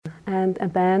and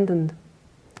abandoned.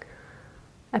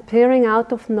 Appearing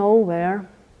out of nowhere,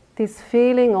 this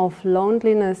feeling of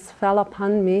loneliness fell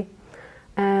upon me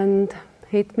and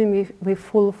hit me with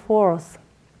full force.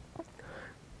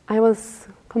 I was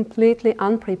completely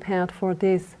unprepared for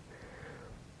this.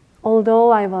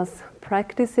 Although I was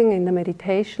practicing in the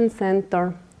meditation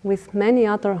center with many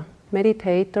other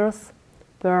meditators,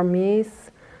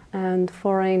 Burmese and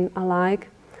foreign alike,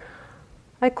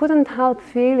 I couldn't help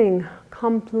feeling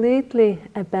completely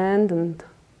abandoned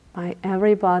by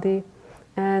everybody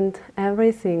and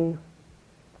everything.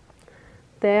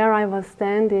 There I was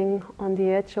standing on the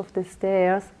edge of the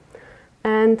stairs,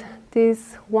 and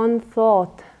this one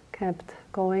thought kept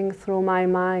going through my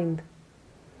mind.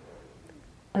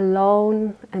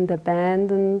 Alone and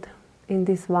abandoned in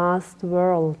this vast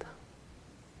world.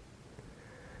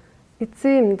 It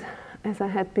seemed as I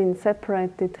had been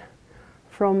separated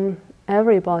from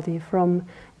everybody, from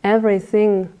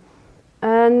everything,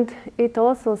 and it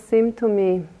also seemed to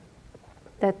me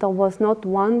that there was not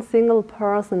one single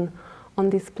person on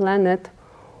this planet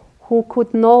who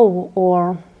could know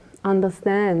or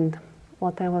understand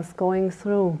what I was going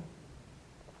through.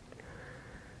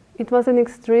 It was an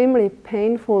extremely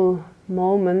painful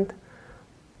moment,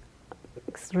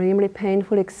 extremely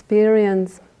painful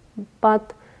experience,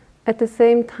 but at the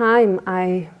same time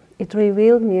it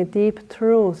revealed me a deep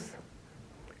truth.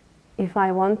 If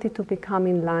I wanted to become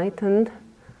enlightened,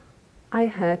 I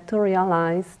had to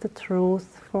realize the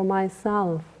truth for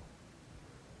myself.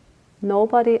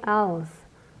 Nobody else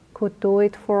could do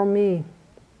it for me.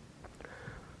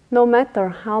 No matter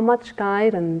how much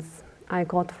guidance I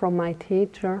got from my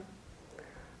teacher,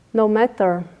 no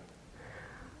matter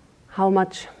how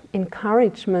much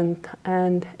encouragement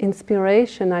and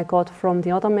inspiration I got from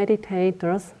the other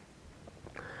meditators,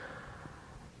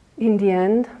 in the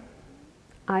end,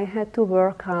 I had to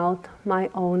work out my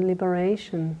own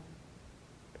liberation.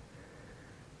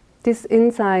 This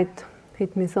insight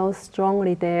hit me so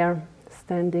strongly there,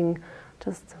 standing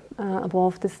just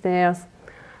above the stairs,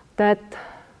 that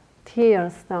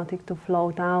tears started to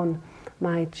flow down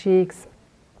my cheeks.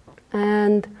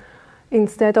 And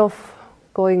instead of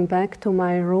going back to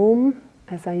my room,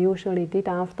 as I usually did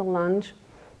after lunch,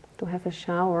 to have a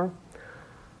shower,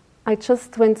 I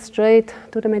just went straight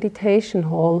to the meditation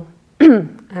hall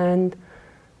and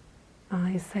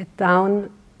I sat down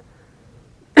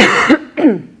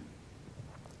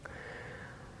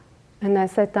and I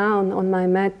sat down on my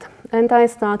mat and I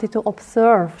started to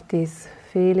observe this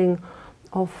feeling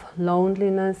of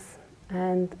loneliness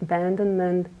and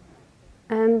abandonment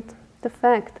and the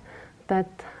fact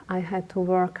that I had to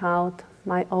work out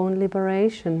my own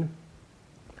liberation.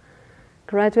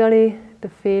 Gradually, the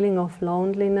feeling of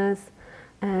loneliness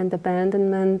and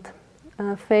abandonment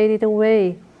faded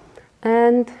away,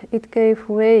 and it gave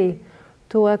way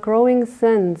to a growing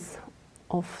sense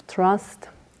of trust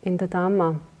in the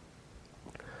Dhamma.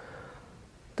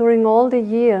 During all the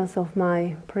years of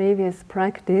my previous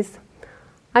practice,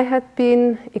 I had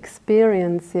been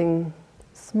experiencing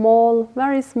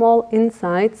very small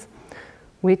insights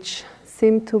which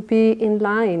seemed to be in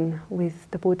line with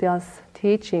the Buddha's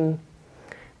teaching.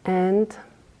 And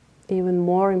even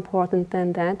more important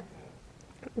than that,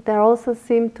 there also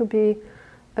seemed to be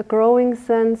a growing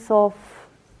sense of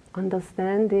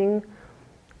understanding,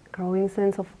 growing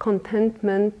sense of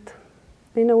contentment,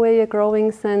 in a way a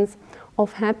growing sense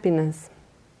of happiness.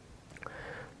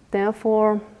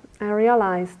 Therefore, I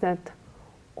realized that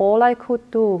all I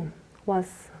could do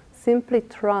was simply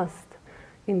trust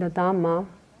in the Dhamma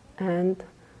and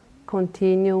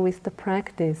continue with the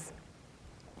practice.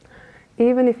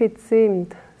 Even if it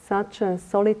seemed such a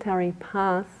solitary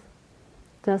path,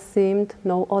 there seemed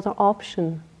no other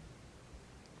option.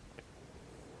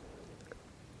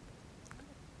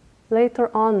 Later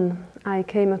on, I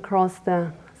came across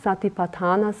the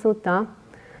Satipatthana Sutta,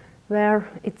 where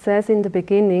it says in the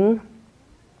beginning,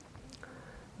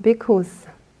 "Bhikkhus,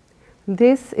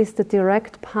 this is the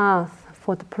direct path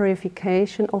for the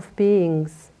purification of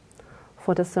beings,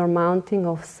 for the surmounting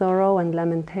of sorrow and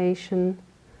lamentation,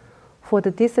 for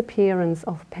the disappearance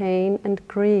of pain and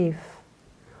grief,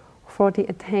 for the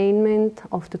attainment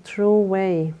of the true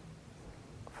way,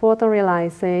 for the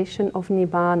realization of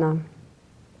Nibbana,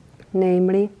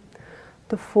 namely,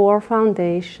 the four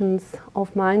foundations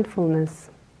of mindfulness."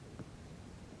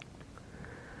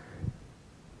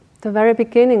 The very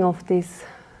beginning of this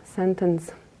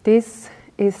sentence, this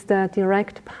is the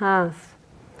direct path.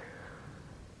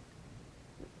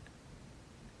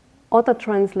 Other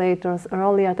translators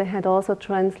earlier, they had also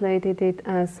translated it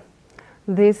as,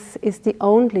 this is the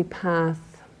only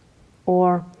path,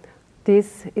 or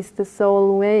this is the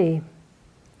sole way.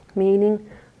 meaning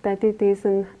that it is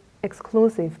an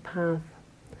exclusive path.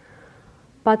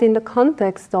 But in the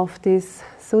context of this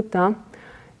sutta,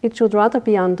 it should rather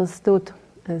be understood,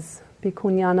 as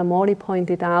Bhikkhu Nyanamoli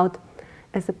pointed out,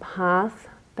 as a path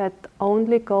that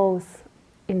only goes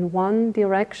in one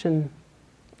direction.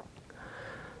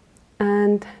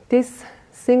 And this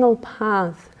single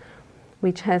path,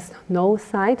 which has no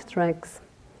side tracks,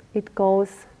 it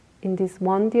goes in this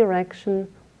one direction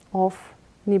of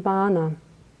Nibbana.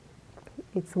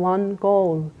 It's one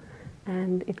goal,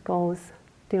 and it goes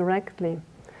directly,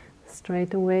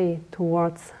 straight away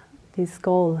towards this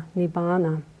goal,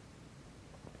 Nibbana.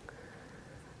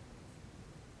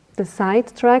 The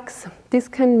side tracks, this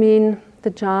can mean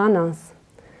the jhanas,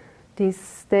 these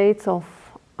states of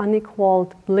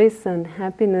unequaled bliss and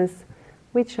happiness,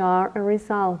 which are a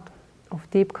result of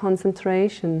deep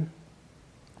concentration.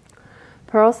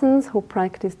 Persons who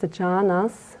practice the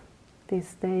jhanas, these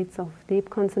states of deep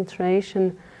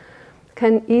concentration,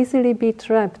 can easily be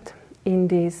trapped in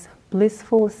these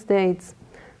blissful states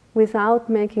without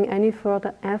making any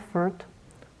further effort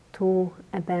to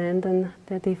abandon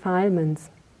their defilements.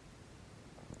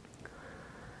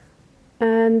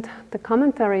 And the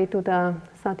commentary to the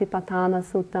Satipatthana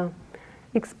Sutta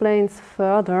explains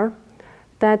further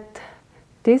that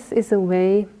this is a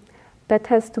way that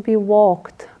has to be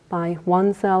walked by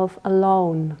oneself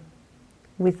alone,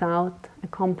 without a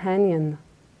companion.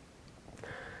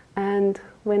 And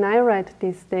when I read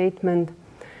this statement,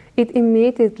 it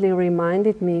immediately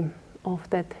reminded me of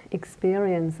that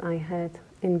experience I had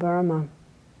in Burma.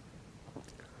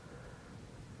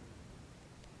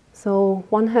 So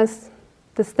one has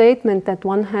the statement that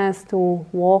one has to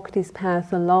walk this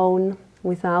path alone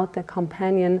without a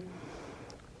companion.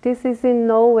 This is in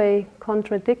no way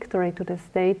contradictory to the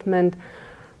statement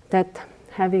that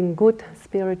having good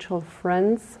spiritual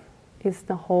friends is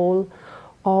the whole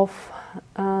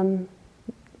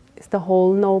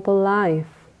noble life.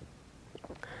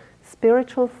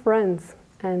 Spiritual friends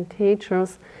and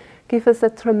teachers give us a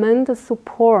tremendous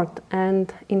support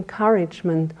and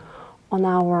encouragement on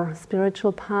our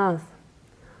spiritual path.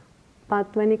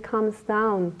 But when it comes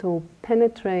down to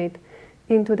penetrate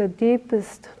into the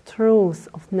deepest truths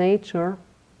of nature,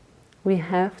 we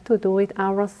have to do it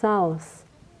ourselves.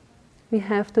 We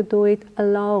have to do it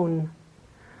alone.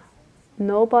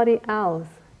 Nobody else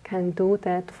can do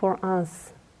that for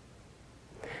us.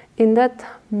 In that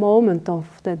moment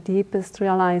of the deepest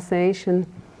realization,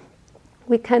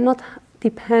 we cannot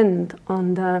depend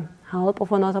on the help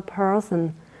of another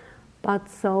person, but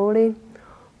solely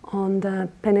on the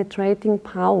penetrating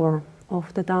power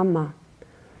of the Dhamma.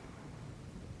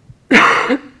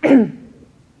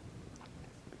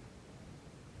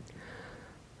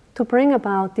 To bring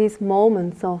about these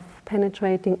moments of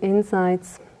penetrating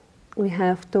insights, we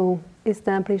have to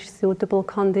establish suitable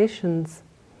conditions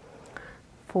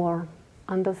for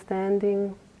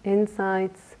understanding,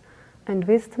 insights, and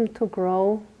wisdom to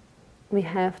grow. We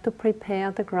have to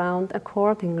prepare the ground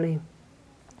accordingly.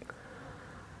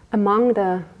 Among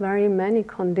the very many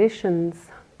conditions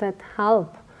that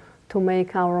help to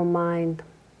make our mind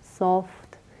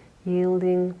soft,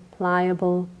 yielding,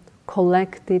 pliable,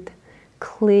 collected,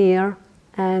 clear,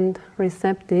 and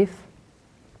receptive,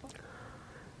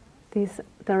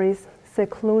 there is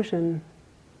seclusion.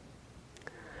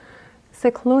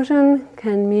 Seclusion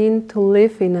can mean to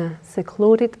live in a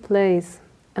secluded place,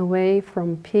 away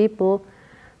from people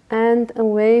and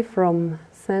away from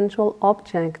sensual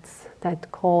objects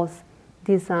that cause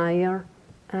desire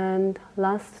and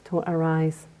lust to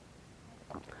arise.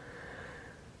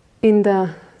 In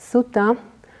the sutta,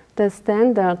 the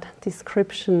standard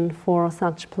description for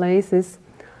such places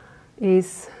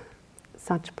is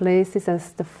such places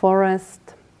as the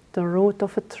forest, the root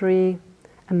of a tree,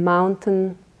 a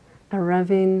mountain, a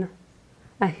ravine,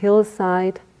 a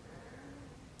hillside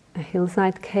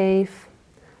cave,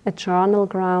 a charnel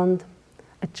ground,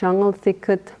 a jungle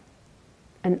thicket,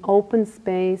 an open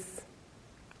space,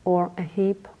 or a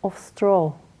heap of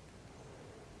straw.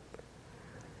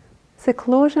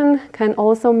 Seclusion can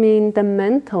also mean the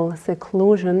mental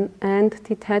seclusion and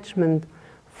detachment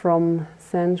from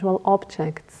sensual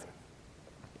objects.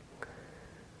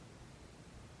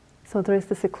 So there is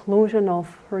the seclusion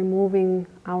of removing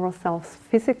ourselves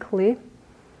physically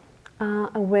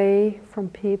away from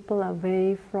people,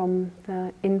 away from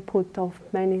the input of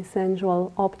many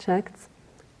sensual objects.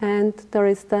 And there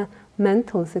is the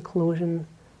mental seclusion,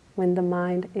 when the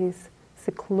mind is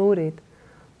secluded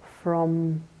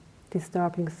from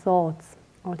disturbing thoughts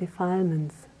or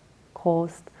defilements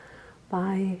caused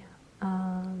by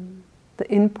the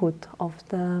input of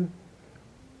the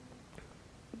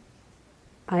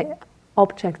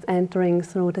objects entering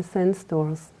through the sense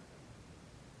doors.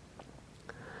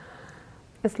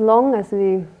 As long as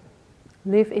we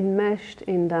live enmeshed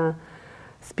in the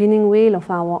spinning wheel of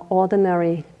our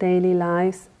ordinary daily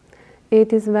lives,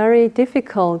 it is very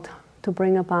difficult to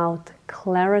bring about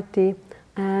clarity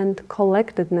and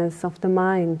collectedness of the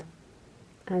mind.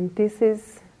 And this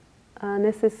is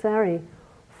necessary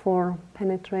for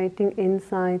penetrating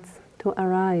insights to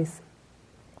arise.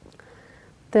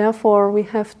 Therefore, we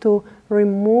have to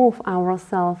remove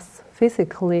ourselves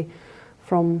physically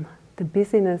from the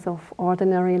busyness of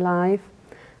ordinary life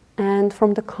and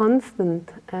from the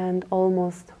constant and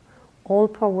almost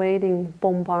all-pervading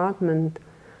bombardment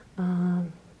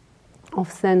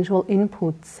of sensual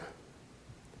inputs.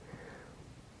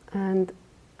 And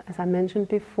as I mentioned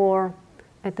before,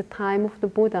 at the time of the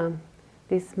Buddha,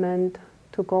 this meant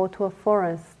to go to a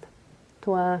forest,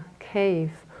 to a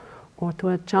cave, or to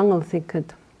a jungle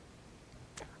thicket.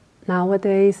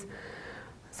 Nowadays,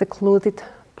 secluded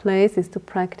places to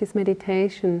practice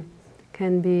meditation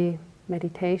can be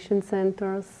meditation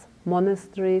centers,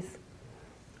 monasteries,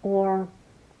 or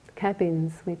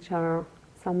cabins which are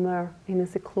somewhere in a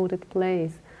secluded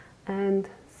place and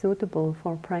suitable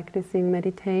for practicing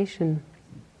meditation.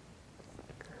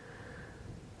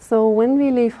 So when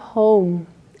we leave home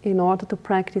in order to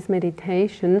practice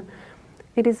meditation,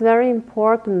 it is very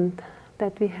important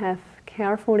that we have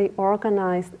carefully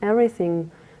organized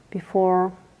everything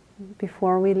before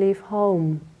we leave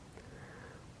home.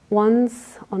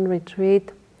 Once on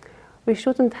retreat, we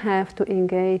shouldn't have to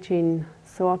engage in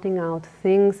sorting out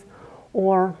things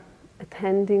or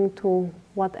attending to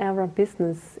whatever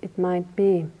business it might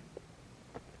be.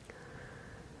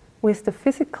 With the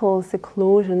physical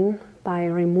seclusion, by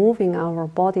removing our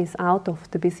bodies out of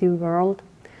the busy world,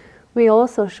 we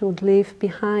also should leave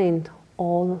behind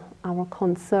all our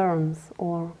concerns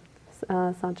or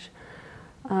such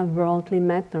worldly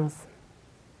matters.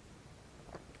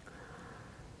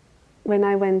 When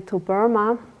I went to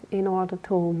Burma in order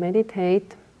to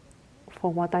meditate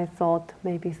for what I thought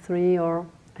maybe 3 or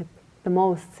at the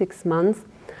most 6 months,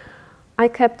 I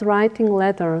kept writing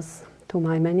letters to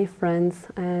my many friends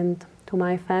and to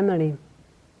my family.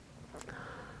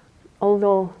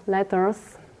 Although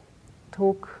letters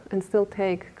took and still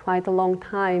take quite a long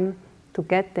time to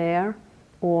get there,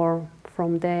 or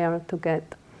from there to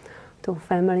get to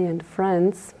family and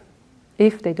friends,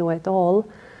 if they do at all,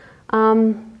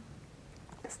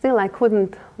 still I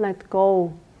couldn't let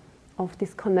go of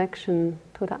this connection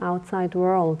to the outside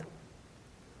world.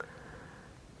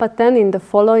 But then in the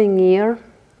following year,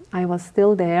 I was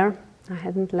still there, I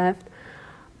hadn't left,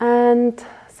 and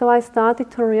so I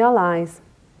started to realize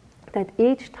that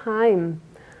each time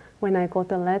when I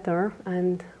got a letter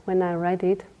and when I read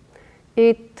it,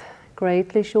 it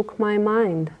greatly shook my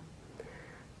mind.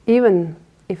 Even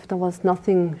if there was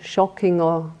nothing shocking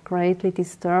or greatly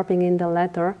disturbing in the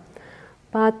letter,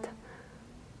 but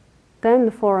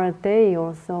then for a day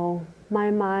or so,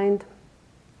 my mind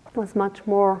was much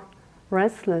more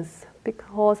restless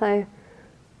because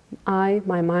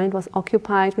my mind was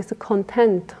occupied with the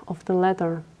content of the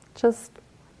letter, just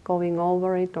going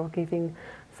over it or giving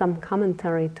some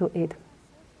commentary to it.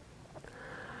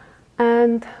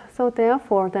 And so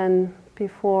therefore then,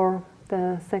 before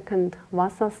the second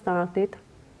Vassa started,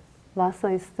 Vassa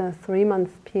is the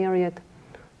 3-month period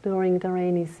during the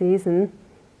rainy season,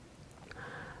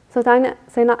 so then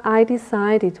I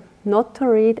decided not to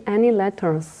read any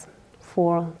letters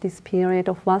for this period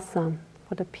of Vassa,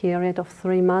 for the period of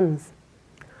 3 months.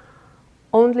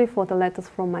 Only for the letters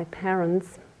from my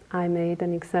parents I made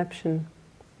an exception.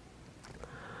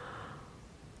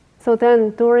 So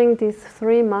then during these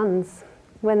 3 months,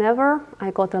 whenever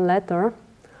I got a letter,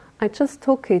 I just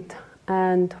took it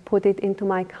and put it into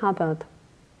my cupboard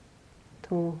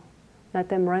to let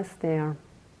them rest there.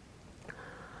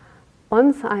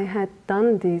 Once I had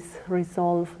done this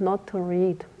resolve not to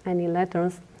read any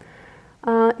letters,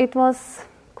 it was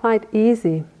quite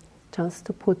easy just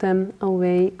to put them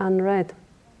away unread.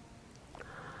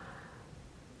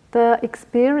 The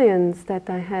experience that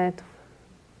I had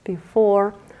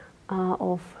before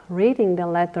of reading the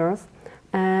letters,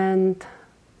 and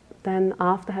then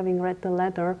after having read the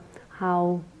letter,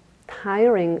 how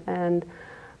tiring and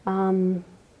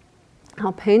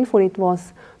how painful it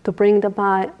was to bring the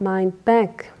mind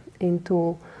back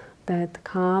into that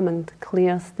calm and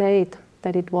clear state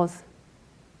that it was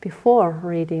before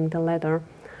reading the letter.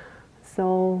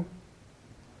 So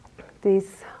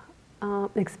this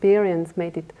experience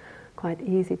made it quite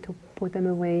easy to put them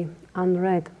away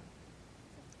unread.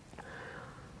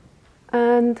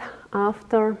 And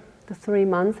after the 3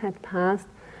 months had passed,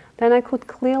 then I could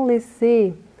clearly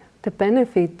see the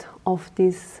benefit of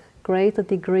this greater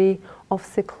degree of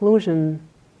seclusion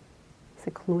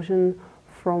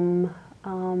from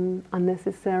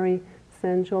unnecessary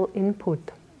sensual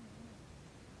input.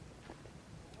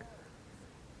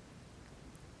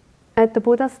 At the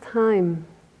Buddha's time,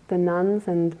 the nuns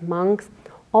and monks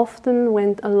often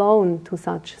went alone to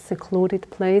such secluded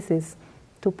places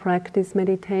to practice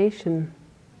meditation.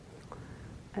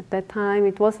 At that time,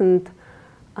 it wasn't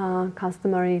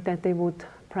customary that they would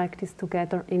practice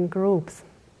together in groups.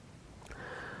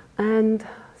 And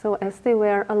so as they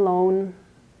were alone,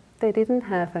 they didn't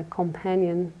have a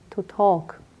companion to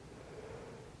talk.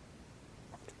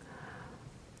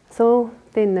 So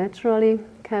they naturally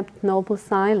kept noble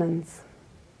silence.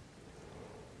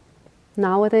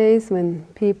 Nowadays, when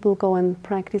people go and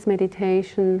practice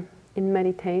meditation in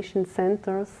meditation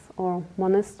centers or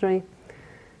monastery,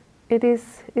 it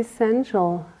is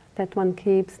essential that one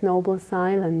keeps noble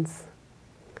silence.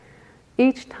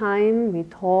 Each time we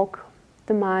talk,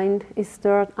 the mind is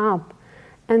stirred up,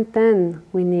 and then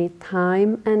we need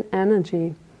time and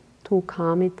energy to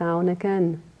calm it down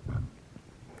again.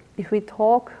 If we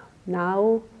talk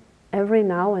every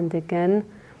now and again,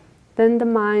 then the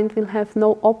mind will have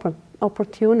no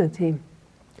opportunity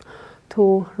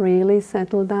to really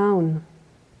settle down.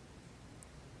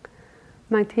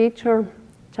 My teacher,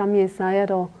 Jamye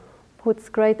Sayadaw, puts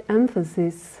great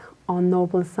emphasis on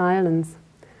noble silence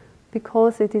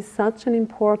because it is such an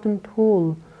important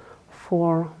tool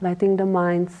for letting the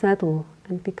mind settle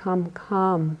and become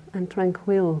calm and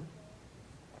tranquil.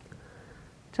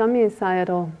 Jamye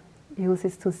Sayadaw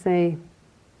uses to say,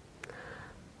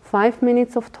 5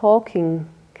 minutes of talking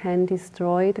can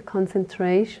destroy the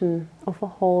concentration of a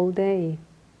whole day.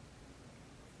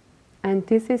 And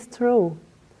this is true.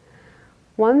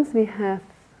 Once we have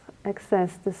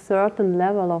accessed a certain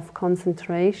level of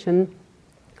concentration,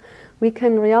 we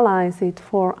can realize it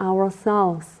for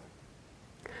ourselves.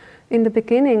 In the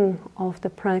beginning of the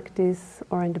practice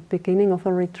or in the beginning of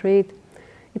a retreat,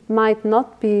 it might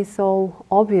not be so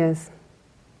obvious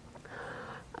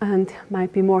and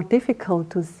might be more difficult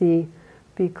to see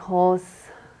because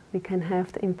we can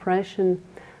have the impression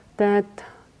that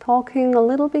talking a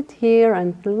little bit here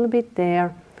and a little bit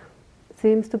there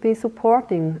seems to be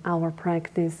supporting our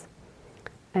practice.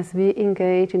 As we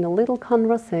engage in a little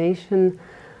conversation,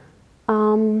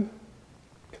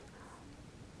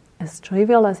 as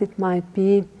trivial as it might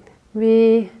be,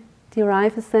 we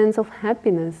derive a sense of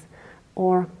happiness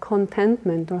or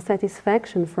contentment or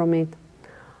satisfaction from it.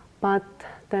 But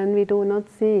then we do not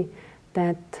see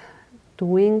that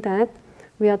doing that,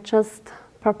 we are just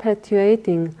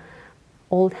perpetuating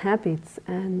old habits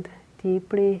and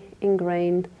deeply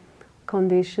ingrained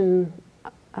conditioning.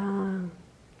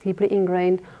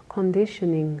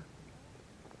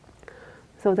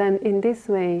 So then in this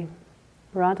way,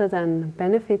 rather than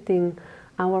benefiting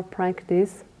our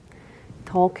practice,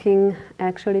 talking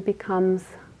actually becomes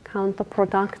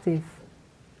counterproductive.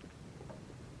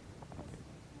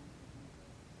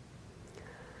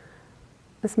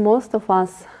 As most of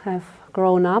us have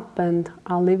grown up and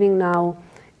are living now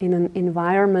in an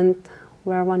environment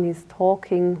where one is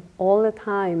talking all the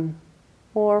time,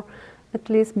 or at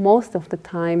least most of the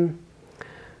time,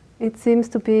 it seems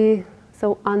to be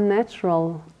so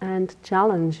unnatural and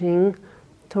challenging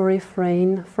to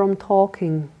refrain from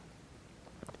talking.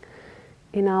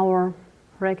 In our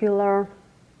regular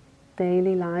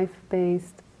daily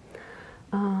life-based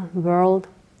world,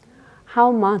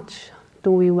 how much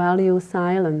do we value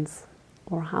silence,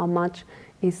 or how much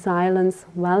is silence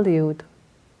valued?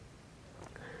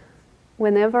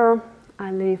 Whenever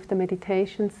I leave the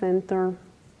meditation center,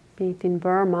 be it in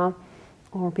Burma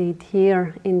or be it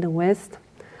here in the West,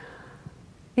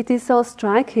 it is so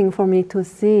striking for me to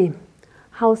see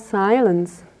how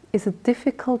silence is a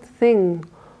difficult thing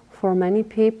for many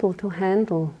people to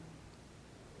handle.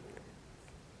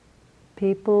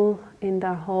 People in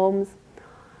their homes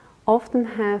often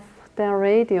have their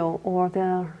radio or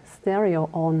their stereo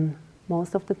on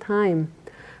most of the time.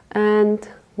 And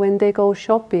when they go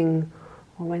shopping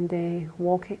or when they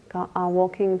are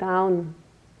walking down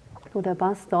to the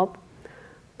bus stop,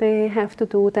 they have to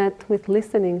do that with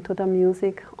listening to the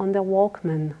music on their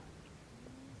Walkman.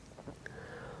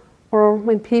 Or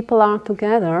when people are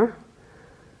together,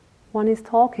 one is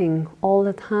talking all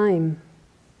the time.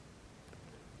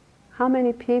 How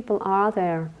many people are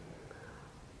there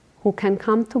who can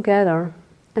come together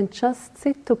and just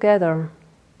sit together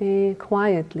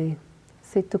quietly,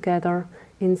 sit together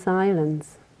in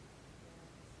silence?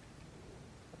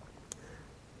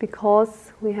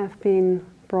 Because we have been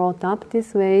brought up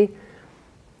this way,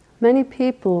 many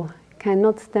people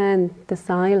cannot stand the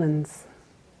silence.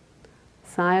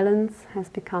 silence has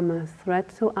become a threat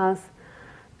to us,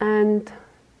 and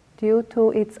due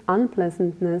to its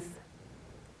unpleasantness,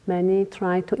 many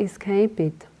try to escape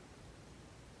it.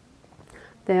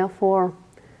 Therefore,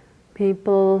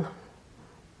 people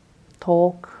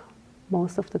talk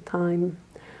most of the time.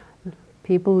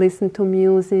 People listen to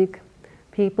music.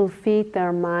 People feed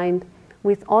their mind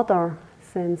with other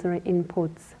sensory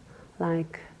inputs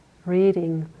like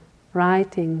reading,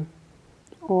 writing,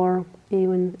 or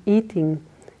even eating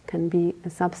can be a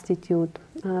substitute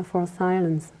for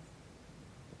silence.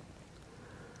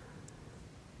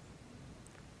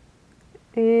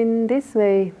 In this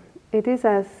way, it's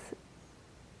as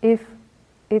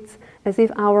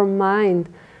if our mind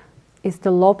is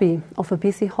the lobby of a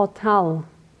busy hotel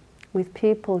with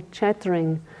people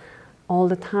chattering all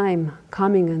the time,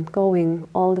 coming and going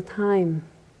all the time.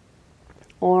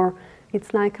 Or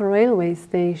it's like a railway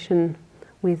station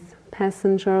with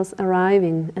passengers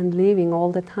arriving and leaving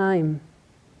all the time.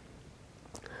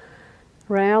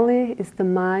 Rarely is the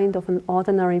mind of an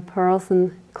ordinary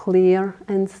person clear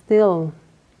and still.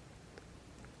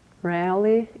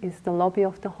 Rarely is the lobby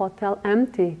of the hotel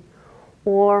empty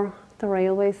or the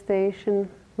railway station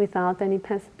without any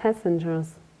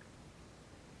passengers.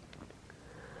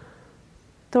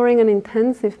 During an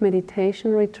intensive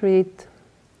meditation retreat,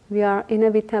 we are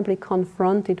inevitably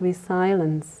confronted with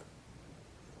silence.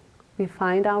 We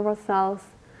find ourselves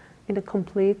in a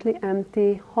completely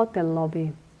empty hotel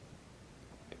lobby.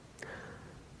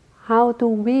 How do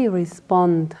we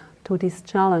respond to this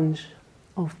challenge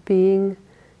of being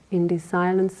in this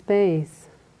silent space?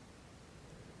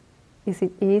 Is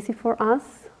it easy for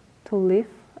us to live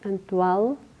and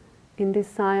dwell in this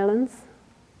silence?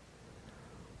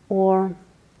 Or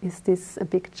is this a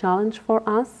big challenge for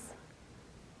us,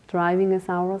 driving us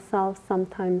ourselves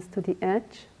sometimes to the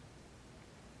edge?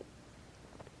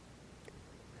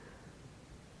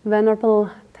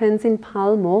 Venerable Tenzin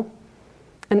Palmo,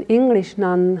 an English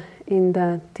nun in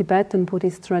the Tibetan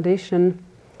Buddhist tradition,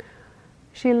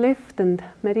 she lived and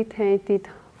meditated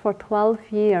for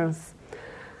 12 years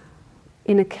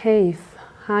in a cave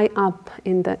high up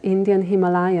in the Indian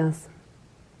Himalayas.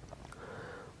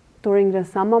 During the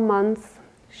summer months,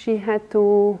 she had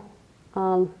to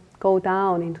go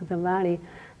down into the valley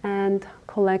and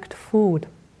collect food.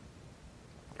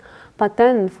 But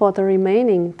then for the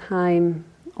remaining time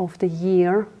of the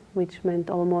year, which meant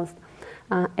almost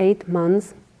 8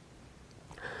 months,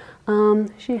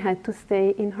 she had to stay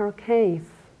in her cave.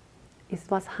 It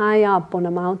was high up on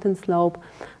a mountain slope,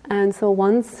 and so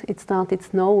once it started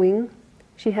snowing,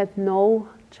 she had no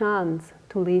chance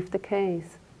to leave the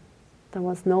cave. There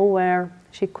was nowhere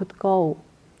she could go.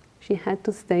 She had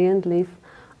to stay and live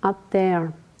up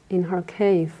there in her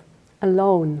cave,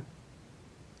 alone.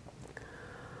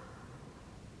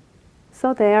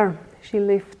 So there she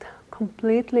lived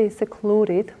completely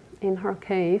secluded in her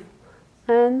cave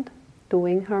and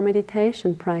doing her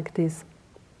meditation practice.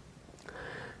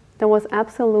 There was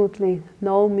absolutely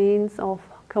no means of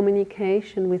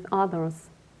communication with others.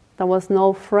 There was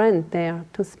no friend there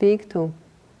to speak to.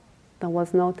 There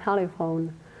was no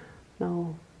telephone,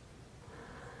 no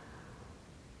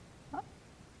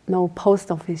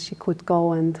post office she could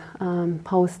go and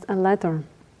post a letter.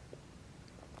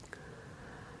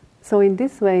 So in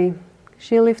this way,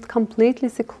 she lived completely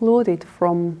secluded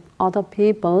from other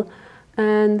people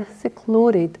and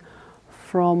secluded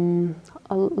from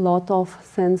a lot of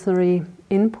sensory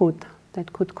input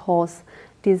that could cause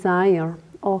desire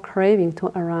or craving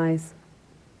to arise.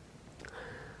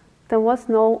 There was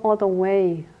no other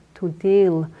way to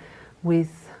deal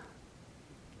with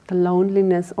the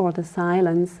loneliness or the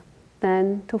silence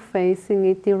than to facing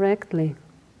it directly.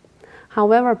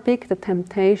 However big the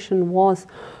temptation was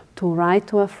to write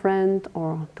to a friend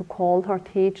or to call her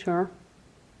teacher,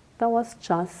 there was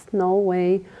just no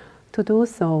way to do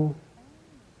so.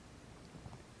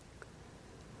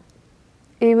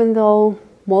 Even though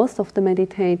most of the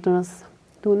meditators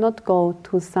do not go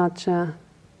to such a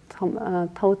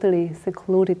totally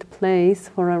secluded place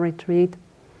for a retreat,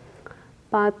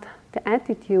 but the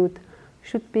attitude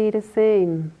should be the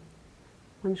same.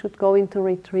 One should go into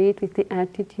retreat with the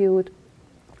attitude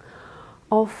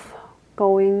of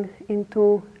going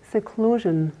into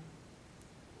seclusion.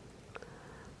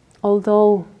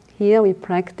 Although here we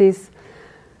practice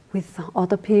with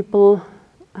other people,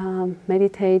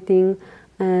 meditating,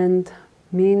 and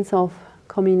means of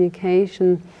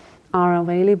communication are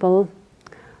available,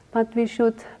 but we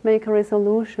should make a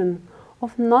resolution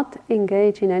of not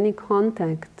engage in any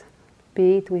contact,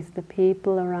 be it with the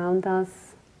people around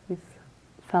us, with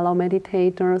fellow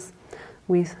meditators,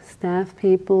 with staff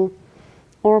people,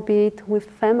 or be it with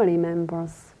family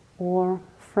members or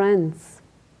friends,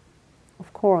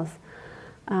 of course,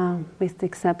 with the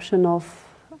exception of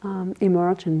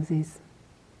emergencies.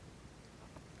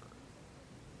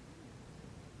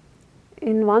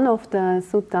 In one of the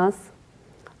suttas,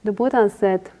 the Buddha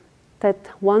said that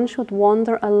one should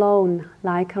wander alone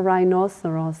like a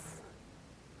rhinoceros.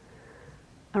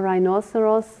 A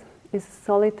rhinoceros is a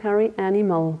solitary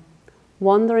animal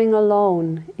wandering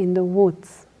alone in the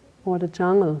woods or the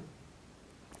jungle.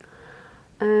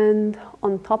 And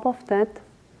on top of that,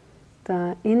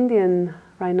 the Indian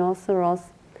rhinoceros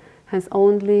has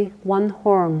only one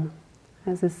horn,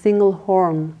 has a single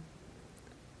horn.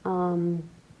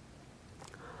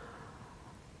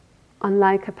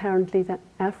 Unlike apparently the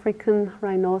African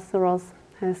rhinoceros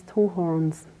has two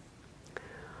horns.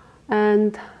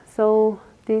 And so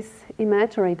this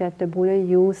imagery that the Buddha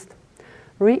used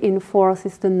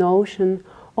reinforces the notion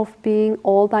of being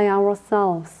all by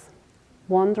ourselves,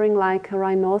 wandering like a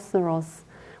rhinoceros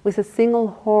with a single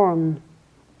horn,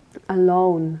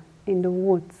 alone in the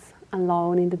woods,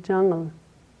 alone in the jungle.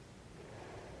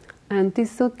 And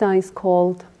this sutta is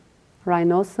called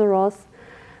Rhinoceros,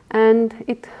 and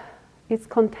it's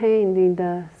contained in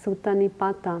the Sutta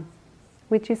Nipata,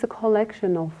 which is a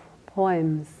collection of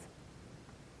poems.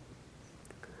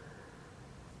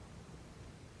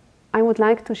 I would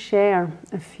like to share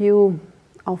a few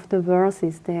of the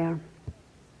verses there.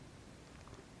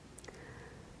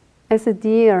 As a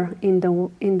deer in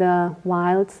the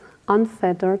wilds,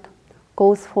 unfettered,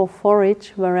 goes for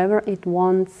forage wherever it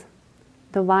wants,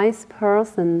 the wise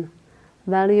person,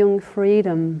 valuing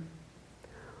freedom,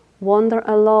 wander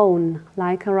alone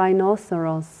like a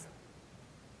rhinoceros.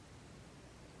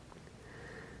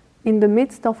 In the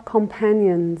midst of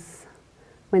companions,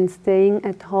 when staying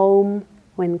at home,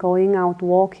 when going out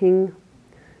walking,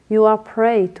 you are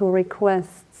prey to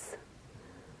requests,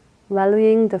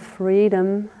 valuing the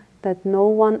freedom that no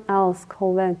one else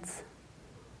covets.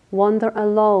 Wander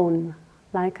alone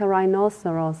like a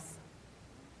rhinoceros.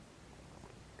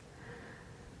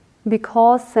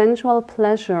 Because sensual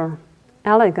pleasure,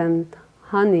 elegant,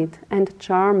 honeyed, and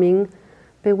charming,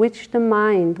 bewitch the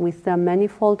mind with their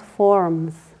manifold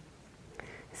forms.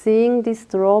 Seeing this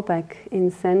drawback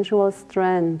in sensual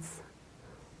strands,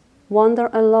 wander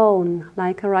alone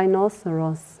like a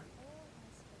rhinoceros.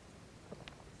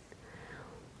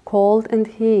 Cold and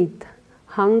heat,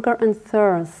 hunger and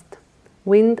thirst,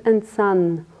 wind and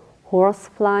sun,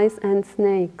 horseflies and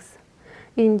snakes,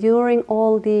 enduring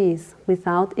all these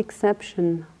without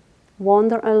exception,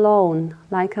 wander alone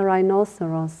like a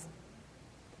rhinoceros.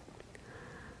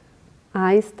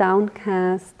 Eyes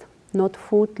downcast, not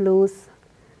footloose,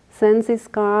 senses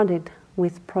guarded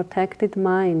with protected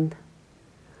mind,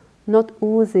 not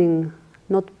oozing,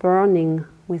 not burning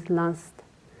with lust,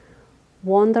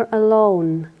 wander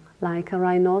alone like a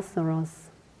rhinoceros.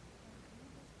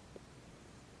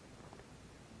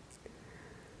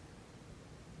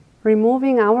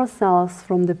 Removing ourselves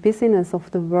from the busyness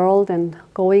of the world and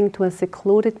going to a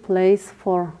secluded place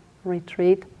for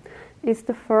retreat is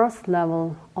the first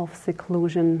level of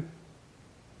seclusion.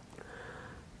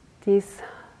 This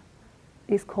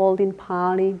is called in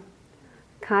Pali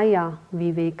Kaya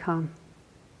Viveka.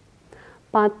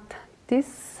 But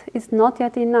this is not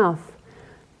yet enough,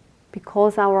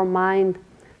 because our mind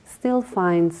still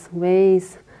finds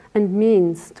ways and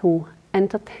means to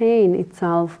entertain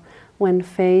itself when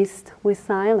faced with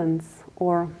silence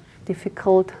or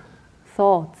difficult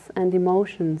thoughts and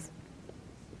emotions.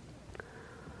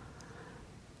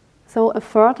 So a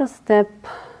further step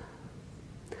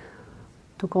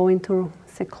to go into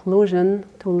seclusion,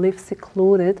 to live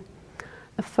secluded,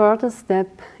 a further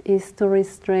step is to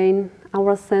restrain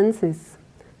our senses,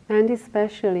 and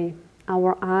especially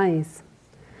our eyes.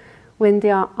 When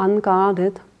they are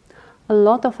unguarded, a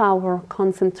lot of our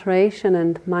concentration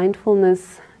and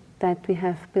mindfulness that we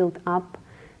have built up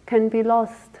can be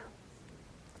lost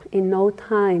in no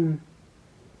time.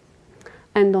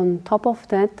 And on top of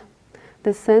that,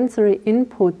 the sensory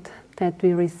input that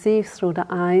we receive through the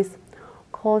eyes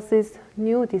causes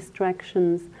new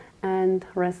distractions and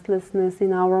restlessness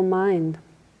in our mind.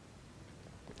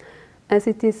 As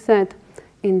it is said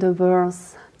in the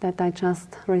verse that I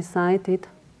just recited,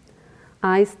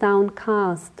 eyes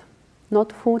downcast,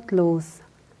 not footloose,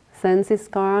 senses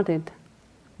guarded,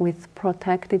 with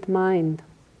protected mind.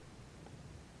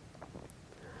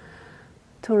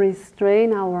 To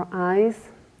restrain our eyes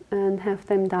and have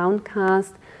them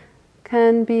downcast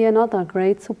can be another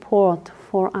great support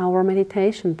for our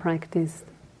meditation practice.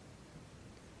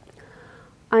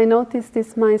 I noticed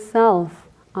this myself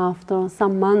after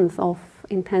some months of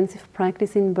intensive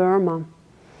practice in Burma,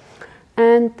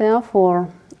 and therefore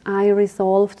I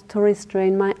resolved to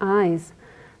restrain my eyes,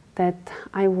 that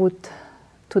I would,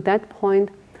 to that point,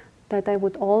 that I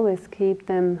would always keep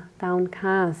them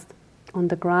downcast on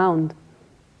the ground.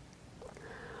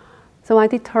 So I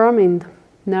determined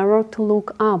never to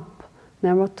look up,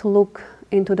 never to look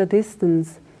into the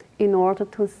distance in order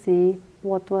to see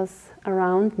what was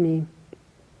around me.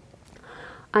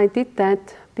 I did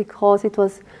that because it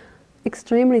was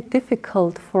extremely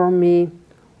difficult for me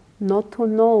not to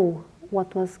know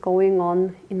what was going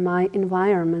on in my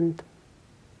environment.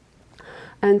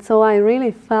 And so I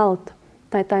really felt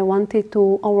that I wanted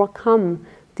to overcome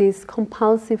this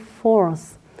compulsive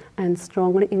force and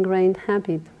strongly ingrained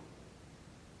habit.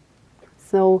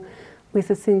 So, with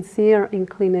a sincere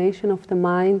inclination of the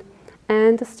mind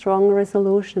and a strong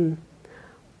resolution,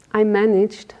 I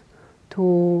managed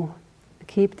to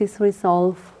keep this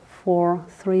resolve for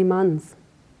 3 months.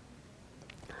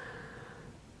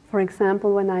 For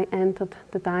example, when I entered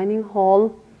the dining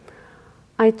hall,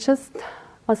 I just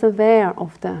was aware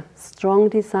of the strong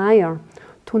desire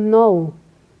to know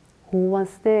who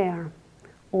was there.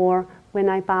 Or when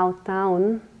I bowed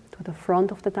down to the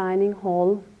front of the dining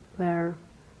hall where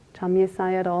Chamye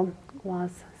Sayadaw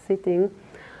was sitting,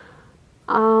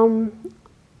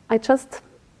 I just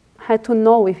had to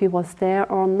know if he was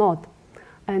there or not.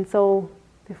 And so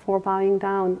before bowing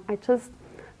down, I just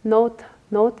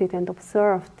noted and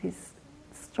observed this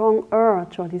strong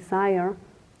urge or desire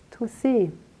to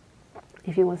see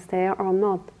if he was there or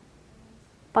not.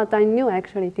 But I knew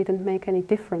actually it didn't make any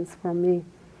difference for me.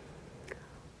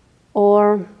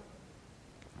 Or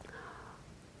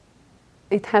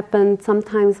it happened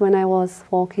sometimes when I was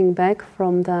walking back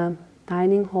from the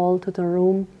dining hall to the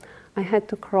room. I had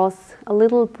to cross a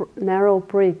little narrow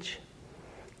bridge.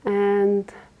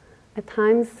 And at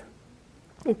times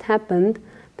it happened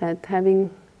that having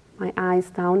my eyes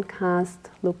downcast,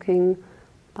 looking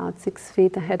about 6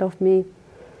 feet ahead of me,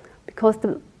 because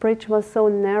the bridge was so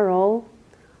narrow,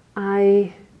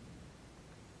 I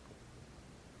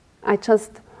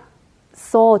just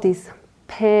saw this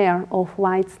pair of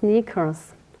white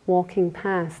sneakers walking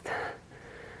past.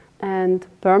 And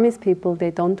Burmese people,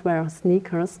 they don't wear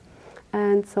sneakers.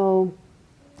 And so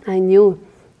I knew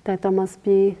that there must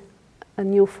be a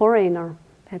new foreigner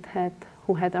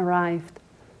who had arrived.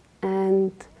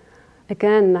 And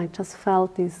again, I just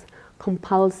felt this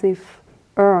compulsive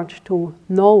urge to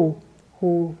know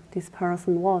who this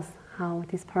person was, how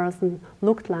this person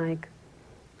looked like.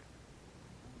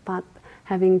 But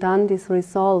having done this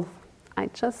resolve, I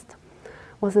just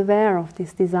was aware of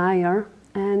this desire,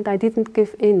 and I didn't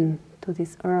give in to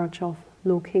this urge of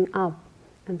looking up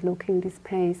and looking this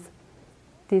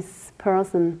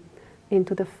person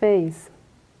into the face.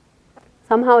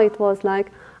 Somehow it was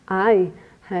like I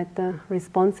had the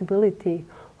responsibility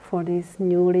for this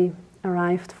newly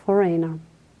arrived foreigner.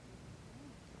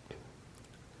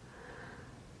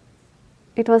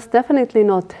 It was definitely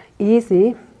not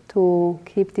easy to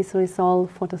keep this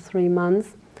resolve for the 3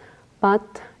 months,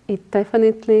 but it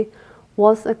definitely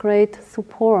was a great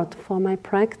support for my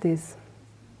practice.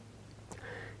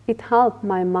 It helped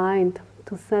my mind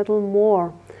to settle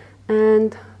more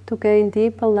and to gain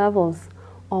deeper levels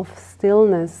of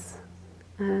stillness,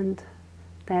 and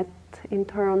that in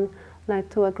turn led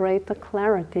to a greater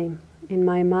clarity in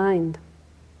my mind.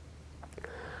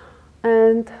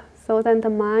 And so then the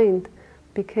mind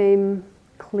became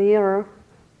clearer,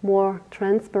 more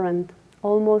transparent,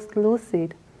 almost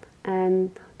lucid,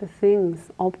 and the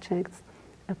things, objects,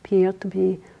 appeared to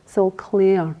be so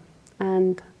clear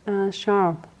and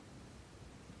sharp.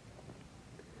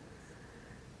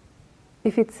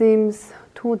 If it seems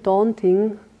too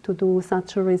daunting to do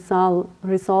such a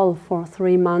resolve for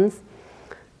 3 months,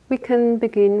 we can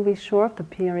begin with shorter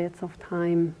periods of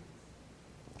time.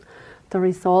 The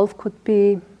resolve could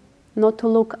be not to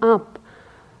look up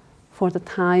for the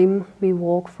time we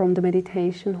walk from the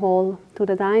meditation hall to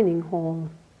the dining hall.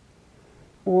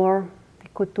 Or we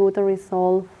could do the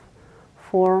resolve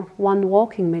for one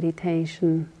walking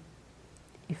meditation.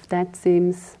 If that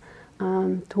seems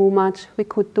too much, we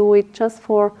could do it just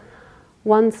for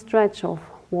one stretch of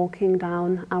walking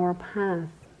down our path,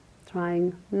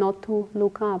 trying not to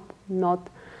look up, not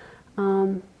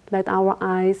let our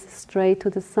eyes stray to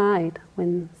the side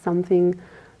when something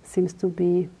seems to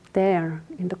be there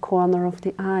in the corner of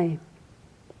the eye.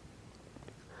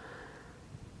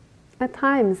 At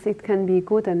times it can be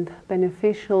good and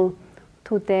beneficial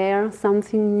to dare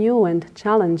something new and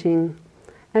challenging,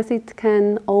 as it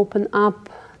can open up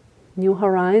new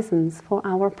horizons for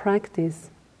our practice.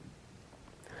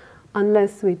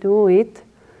 Unless we do it,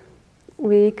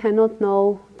 we cannot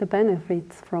know the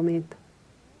benefits from it.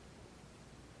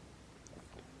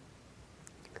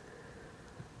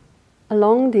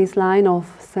 Along this line of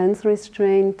sense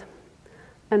restraint,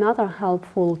 another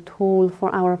helpful tool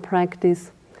for our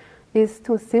practice is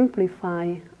to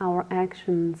simplify our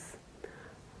actions,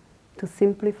 to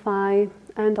simplify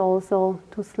and also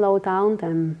to slow down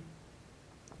them.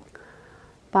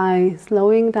 By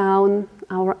slowing down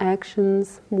our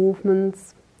actions,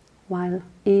 movements, while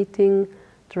eating,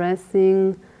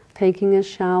 dressing, taking a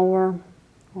shower,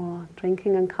 or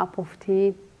drinking a cup of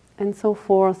tea, and so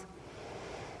forth,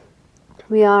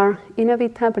 we are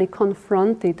inevitably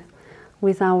confronted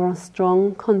with our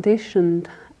strong, conditioned,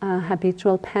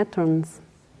 habitual patterns.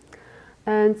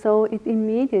 And so it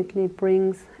immediately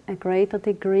brings a greater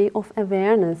degree of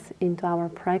awareness into our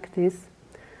practice,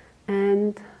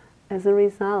 and as a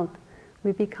result,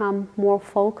 we become more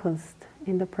focused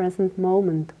in the present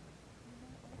moment.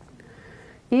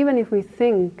 Even if we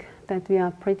think that we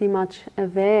are pretty much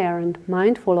aware and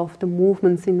mindful of the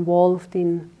movements involved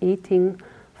in eating,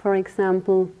 for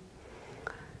example,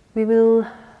 we will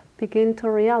begin to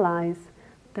realize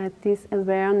that this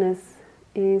awareness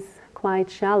is quite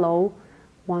shallow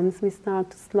once we start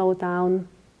to slow down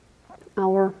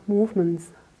our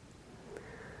movements.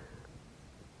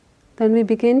 Then we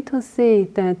begin to see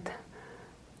that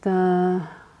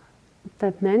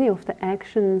many of the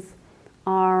actions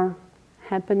are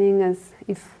happening as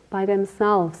if by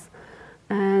themselves,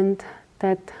 and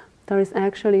that there is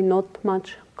actually not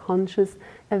much conscious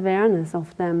awareness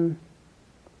of them.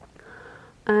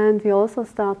 And we also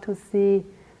start to see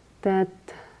that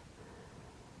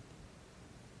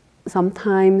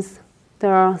sometimes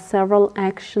there are several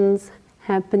actions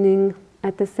happening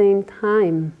at the same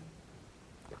time.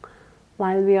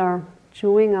 While we are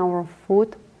chewing our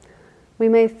food, we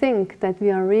may think that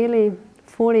we are really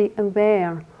fully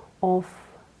aware of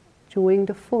chewing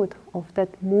the food, of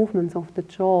that movements of the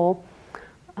jaw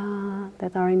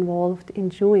that are involved in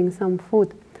chewing some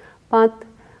food. But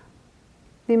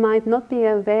we might not be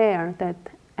aware that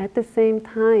at the same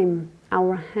time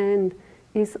our hand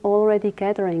is already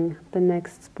gathering the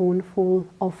next spoonful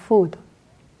of food.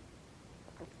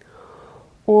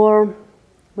 Or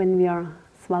when we are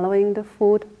swallowing the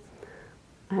food,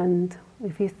 and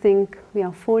if we think we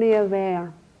are fully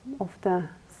aware of the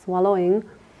swallowing,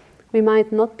 we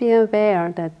might not be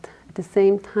aware that at the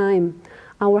same time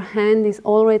our hand is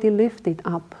already lifted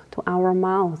up to our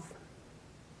mouth.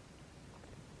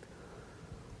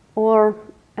 Or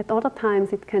at other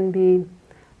times it can be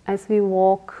as we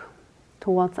walk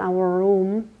towards our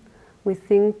room, we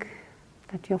think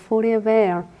that you're fully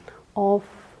aware of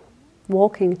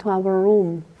walking to our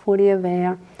room, fully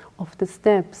aware of the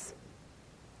steps.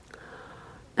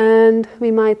 And we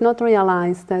might not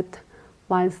realize that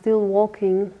while still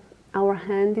walking, our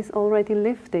hand is already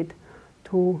lifted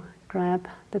to grab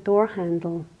the door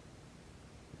handle.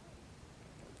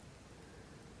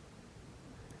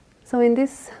 So in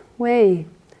this way,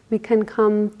 we can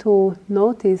come to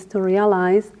notice, to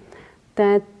realize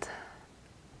that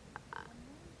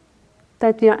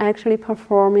we are actually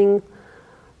performing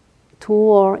two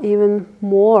or even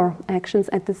more actions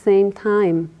at the same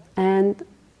time and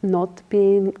not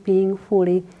being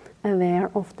fully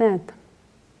aware of that.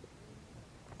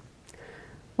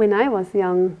 When I was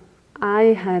young,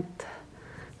 I had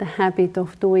the habit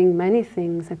of doing many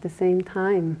things at the same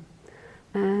time.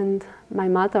 And my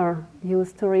mother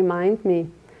used to remind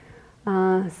me,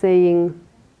 saying,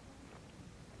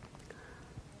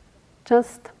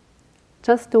 just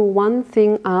do one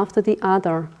thing after the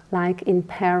other, like in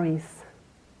Paris.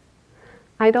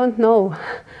 I don't know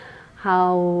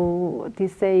how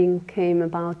this saying came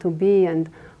about to be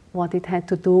and what it had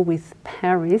to do with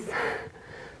Paris,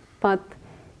 but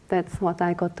that's what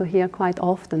I got to hear quite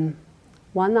often.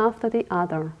 One after the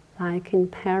other, like in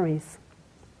Paris.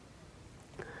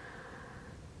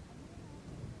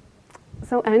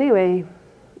 So anyway,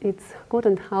 it's good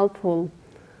and helpful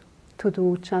to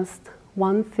do just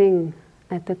one thing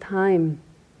at a time.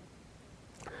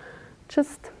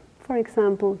 Just, for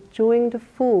example, chewing the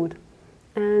food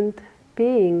and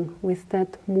being with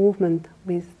that movement,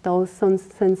 with those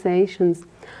sensations,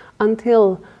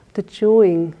 until the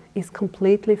chewing is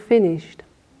completely finished.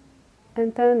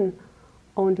 And then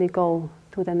only go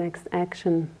to the next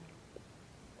action.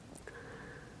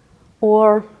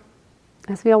 Or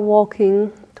as we are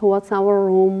walking towards our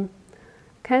room,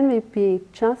 can we be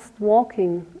just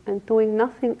walking and doing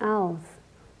nothing else,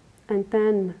 and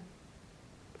then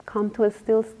come to a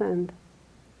still stand,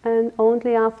 and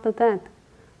only after that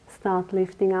start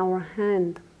lifting our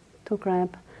hand to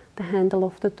grab the handle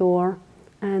of the door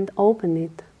and open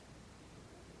it.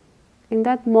 In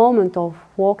that moment of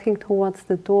walking towards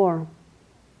the door,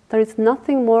 there is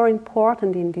nothing more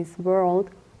important in this world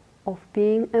of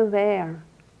being aware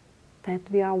that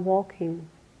we are walking,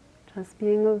 just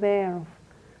being aware of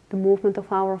the movement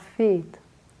of our feet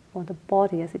or the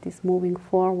body as it is moving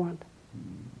forward.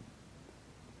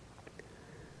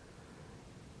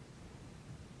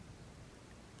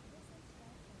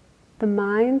 The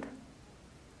mind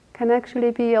can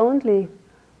actually be only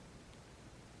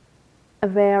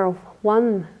aware of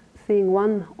one thing,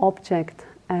 one object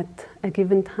at a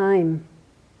given time.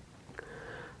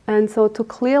 And so to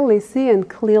clearly see and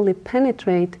clearly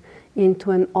penetrate into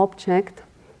an object,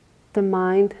 the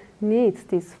mind needs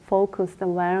this focused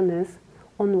awareness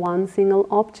on one single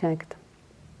object.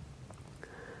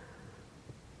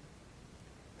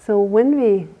 So when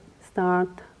we start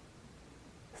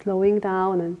slowing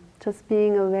down and just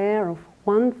being aware of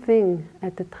one thing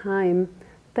at a time,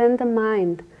 then the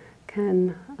mind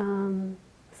can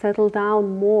settle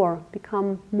down more,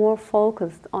 become more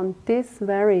focused on this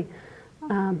very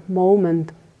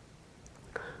moment.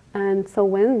 And so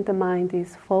when the mind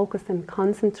is focused and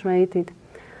concentrated,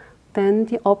 then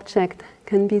the object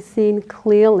can be seen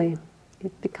clearly.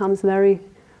 It becomes very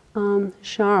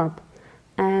sharp,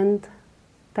 and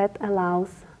that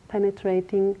allows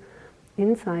penetrating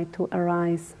insight to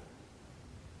arise.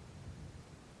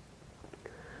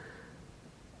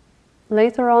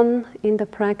 Later on in the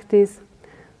practice,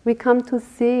 we come to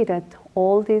see that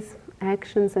all these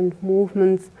actions and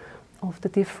movements of the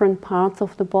different parts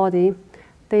of the body,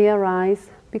 they arise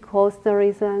because there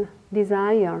is a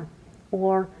desire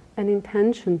or an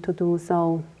intention to do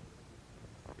so.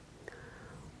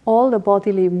 All the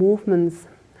bodily movements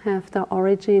have their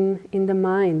origin in the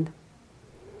mind.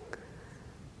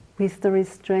 With the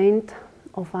restraint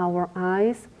of our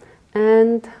eyes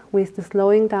and with the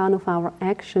slowing down of our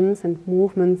actions and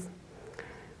movements,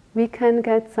 we can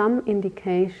get some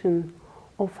indication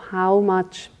of how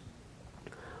much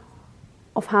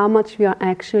we are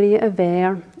actually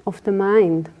aware of the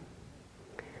mind.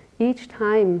 Each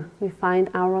time we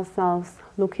find ourselves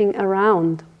looking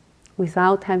around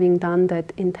without having done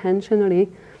that intentionally,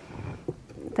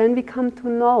 then we come to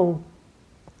know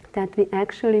that we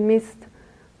actually missed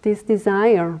this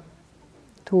desire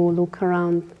to look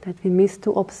around, that we missed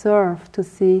to observe, to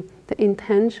see the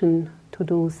intention to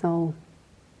do so.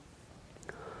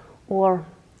 Or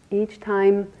each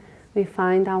time we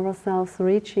find ourselves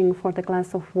reaching for the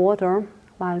glass of water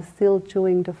while still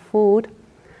chewing the food,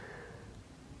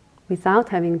 without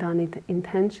having done it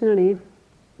intentionally,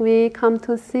 we come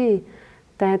to see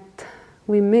that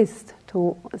we missed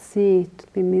to see,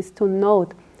 we missed to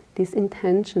note this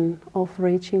intention of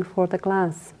reaching for the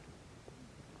glass.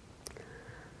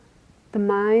 The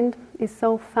mind is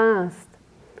so fast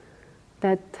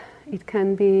that it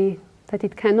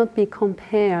cannot be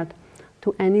compared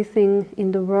to anything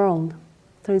in the world.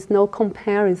 There is no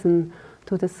comparison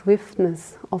to the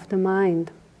swiftness of the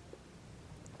mind.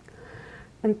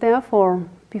 And therefore,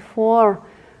 before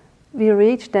we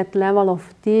reach that level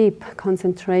of deep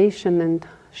concentration and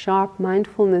sharp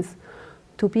mindfulness,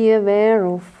 to be aware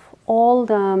of all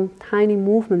the tiny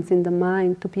movements in the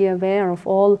mind, to be aware of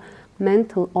all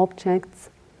mental objects,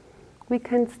 we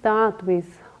can start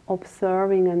with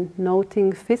observing and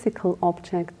noting physical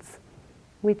objects,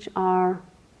 which are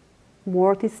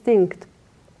more distinct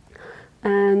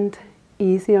and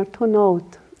easier to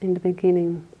note in the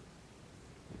beginning.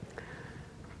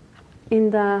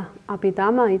 In the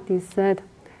Abhidhamma it is said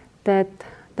that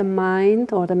the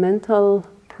mind or the mental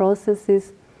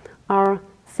processes are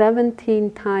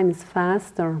 17 times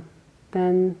faster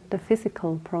than the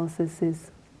physical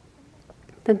processes.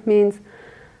 That means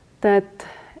that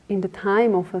in the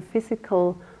time of a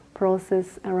physical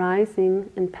process arising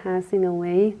and passing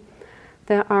away,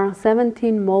 there are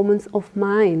 17 moments of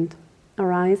mind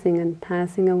arising and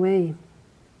passing away.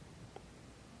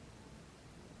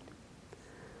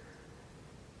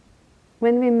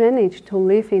 When we manage to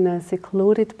live in a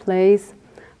secluded place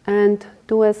and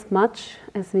do as much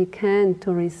as we can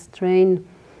to restrain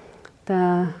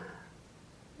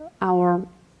our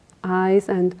eyes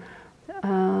and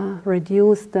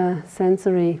reduce the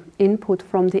sensory input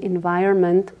from the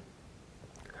environment,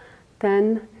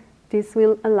 then this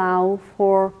will allow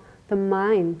for the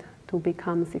mind to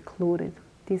become secluded.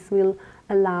 This will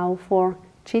allow for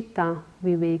citta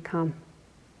viveka.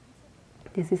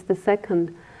 This is the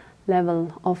second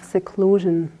level of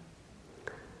seclusion.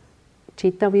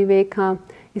 Citta viveka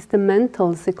is the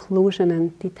mental seclusion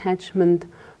and detachment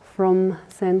from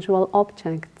sensual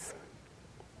objects.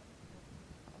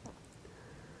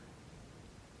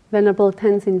 Venerable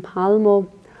Tenzin Palmo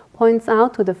points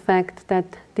out to the fact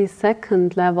that this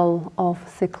second level of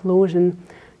seclusion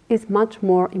is much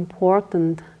more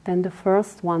important than the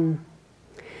first one.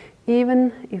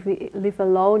 Even if we live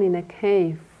alone in a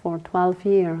cave for 12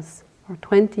 years or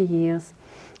 20 years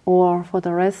or for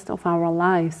the rest of our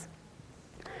lives,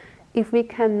 if we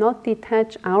cannot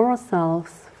detach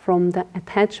ourselves from the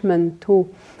attachment to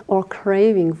or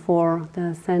craving for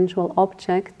the sensual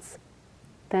objects,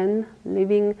 then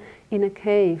living in a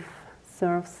cave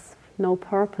serves no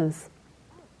purpose.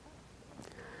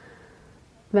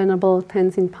 Venerable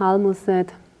Tenzin Palmo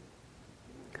said,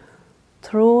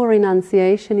 "True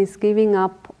renunciation is giving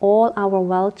up all our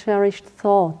well-cherished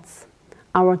thoughts,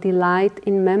 our delight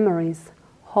in memories,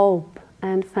 hope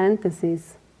and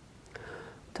fantasies.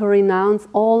 To renounce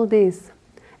all this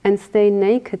and stay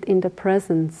naked in the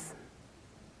presence,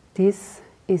 this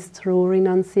is true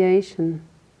renunciation."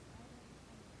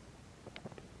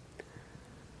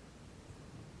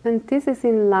 And this is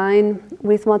in line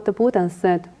with what the Buddha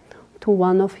said to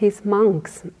one of his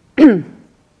monks.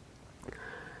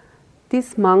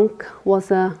 This monk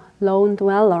was a lone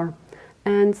dweller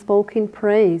and spoke in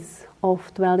praise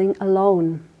of dwelling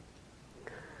alone.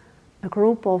 A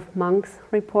group of monks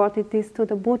reported this to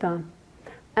the Buddha,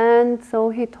 and so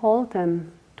he told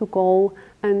them to go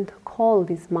and call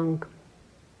this monk.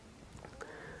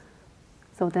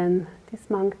 So then this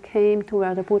monk came to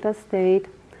where the Buddha stayed,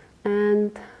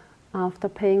 and after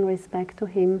paying respect to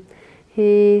him,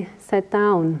 he sat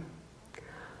down.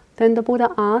 Then the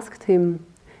Buddha asked him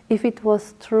if it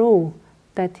was true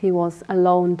that he was a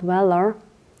lone dweller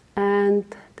and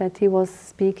that he was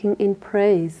speaking in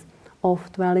praise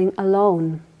of dwelling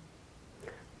alone.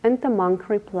 And the monk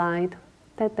replied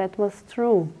that that was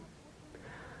true.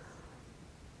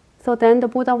 So then the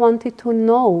Buddha wanted to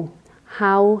know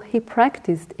how he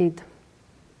practiced it.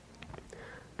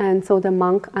 And so the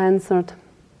monk answered,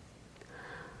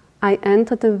 "I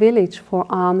enter the village for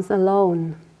alms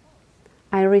alone.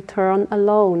 I return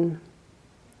alone.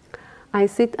 I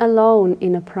sit alone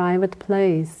in a private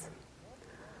place.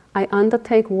 I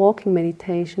undertake walking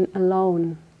meditation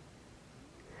alone.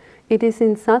 It is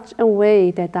in such a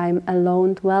way that I am a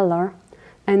lone dweller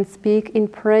and speak in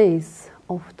praise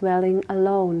of dwelling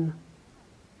alone."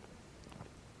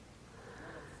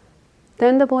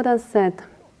 Then the Buddha said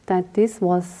that this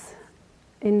was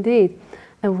indeed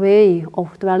a way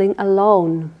of dwelling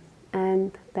alone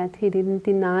and that he didn't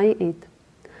deny it.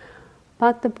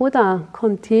 But the Buddha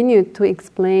continued to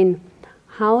explain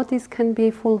how this can be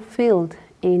fulfilled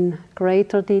in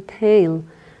greater detail,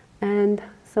 and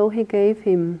so he gave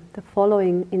him the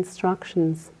following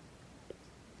instructions.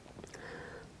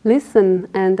 "Listen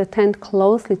and attend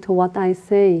closely to what I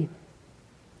say.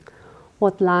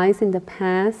 What lies in the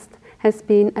past has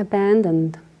been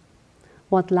abandoned.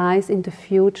 What lies in the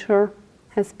future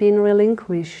has been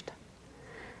relinquished.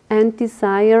 And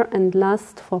desire and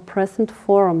lust for present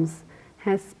forms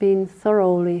has been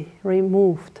thoroughly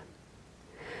removed.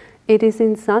 It is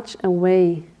in such a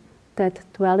way that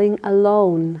dwelling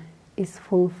alone is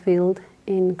fulfilled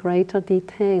in greater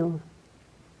detail."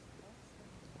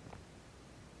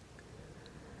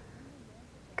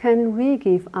 Can we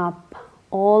give up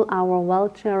all our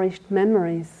well-cherished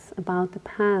memories about the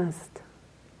past?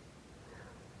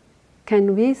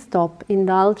 Can we stop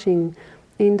indulging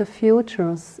in the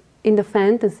futures, in the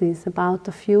fantasies about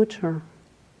the future?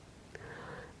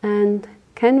 And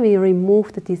can we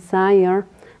remove the desire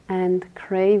and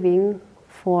craving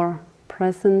for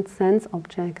present sense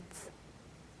objects?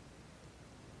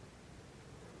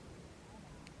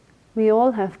 We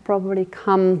all have probably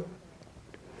come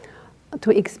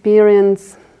to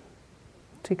experience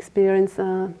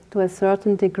to a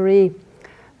certain degree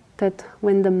that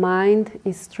when the mind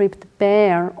is stripped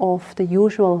bare of the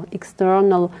usual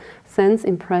external sense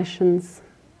impressions,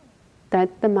 that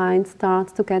the mind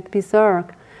starts to get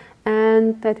berserk,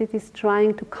 and that it is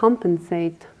trying to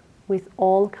compensate with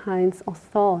all kinds of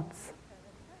thoughts.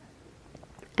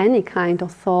 Any kind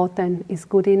of thought then is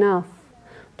good enough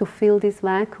to fill this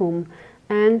vacuum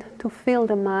and to fill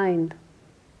the mind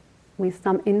with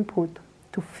some input,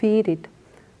 to feed it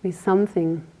with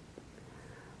something.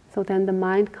 So then the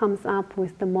mind comes up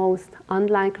with the most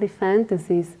unlikely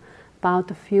fantasies about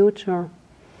the future,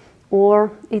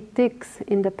 or it digs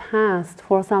in the past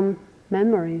for some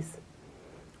memories,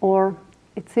 or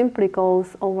it simply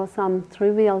goes over some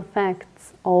trivial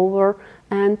facts over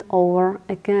and over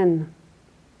again.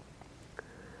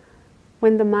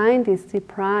 When the mind is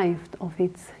deprived of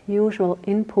its usual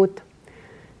input,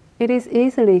 it is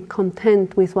easily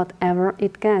content with whatever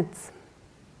it gets.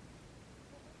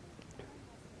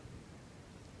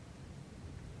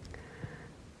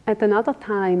 At another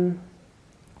time,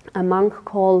 a monk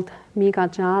called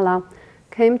Migajala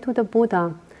came to the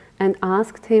Buddha and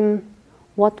asked him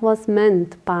what was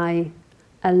meant by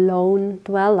a lone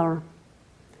dweller,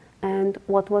 and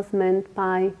what was meant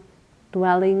by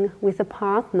dwelling with a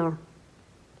partner.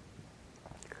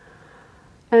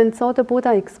 And so the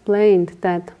Buddha explained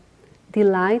that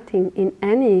delighting in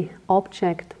any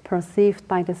object perceived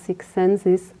by the six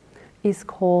senses is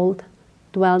called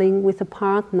dwelling with a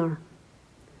partner.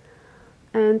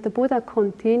 And the Buddha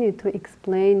continued to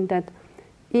explain that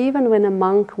even when a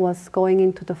monk was going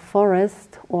into the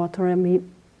forest or to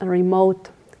a remote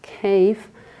cave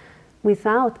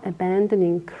without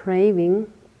abandoning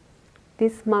craving,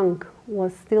 this monk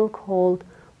was still called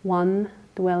one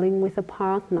dwelling with a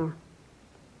partner.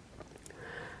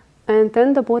 And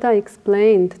then the Buddha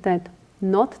explained that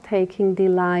not taking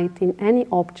delight in any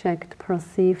object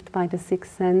perceived by the six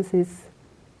senses,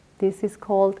 this is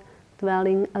called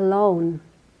dwelling alone.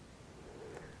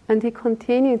 And he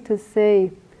continued to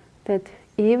say that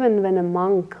even when a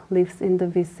monk lives in the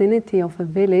vicinity of a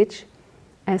village,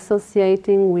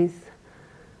 associating with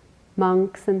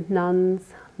monks and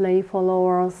nuns, lay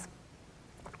followers,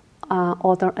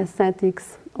 other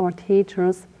ascetics or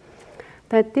teachers,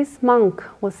 that this monk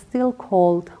was still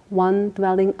called one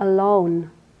dwelling alone,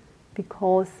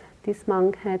 because this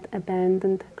monk had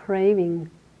abandoned craving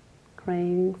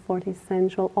for these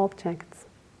sensual objects.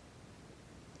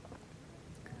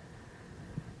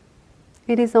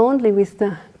 It is only with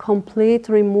the complete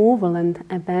removal and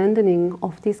abandoning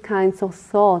of these kinds of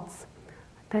thoughts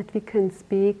that we can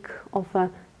speak of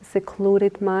a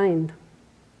secluded mind.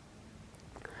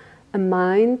 A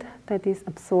mind that is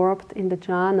absorbed in the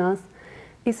jhanas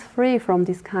is free from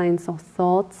these kinds of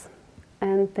thoughts,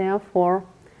 and therefore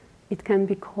it can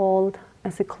be called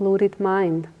a secluded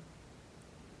mind.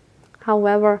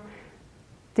 However,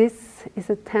 this is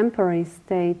a temporary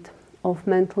state of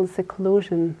mental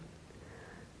seclusion.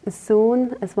 As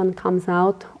soon as one comes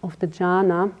out of the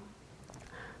jhana,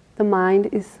 the mind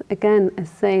is again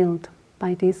assailed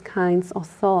by these kinds of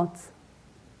thoughts.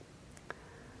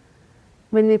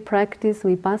 When we practice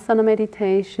vipassana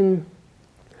meditation,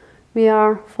 we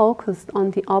are focused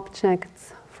on the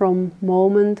objects from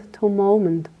moment to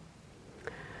moment.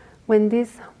 When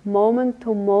this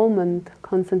moment-to-moment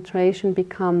concentration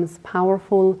becomes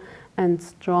powerful and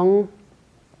strong,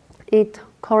 it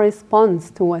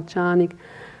corresponds to a jhanic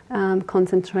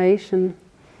concentration,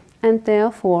 and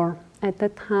therefore, at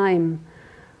that time,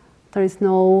 there is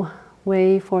no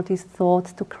way for these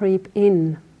thoughts to creep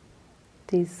in.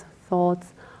 These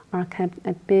thoughts are kept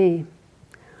at bay.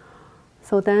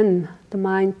 So then, the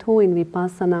mind too in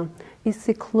vipassana is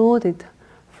secluded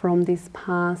from these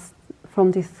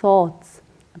thoughts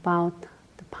about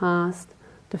the past,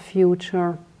 the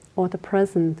future, or the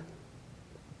present.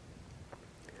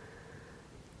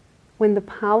 When the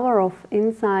power of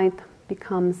insight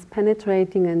becomes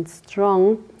penetrating and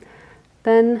strong,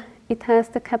 then it has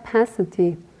the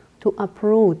capacity to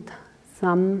uproot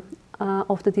some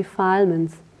of the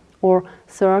defilements or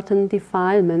certain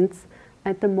defilements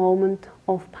at the moment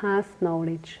of past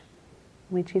knowledge,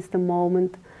 which is the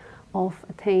moment of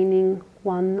attaining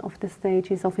one of the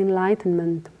stages of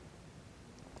enlightenment.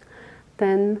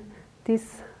 Then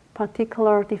these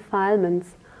particular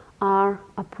defilements are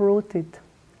uprooted,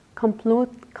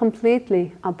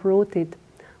 completely uprooted,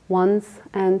 once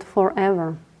and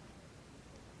forever.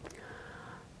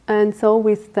 And so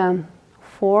with the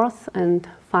fourth and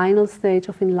final stage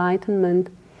of enlightenment,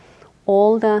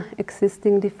 all the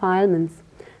existing defilements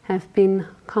have been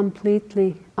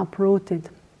completely uprooted.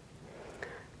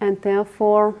 And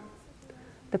therefore,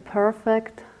 the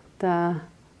perfect, the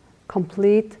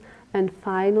complete and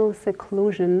final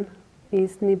seclusion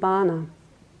is Nibbana.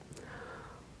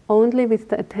 Only with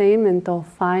the attainment of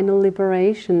final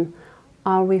liberation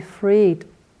are we freed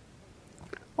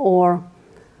or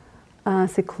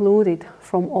secluded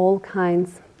from all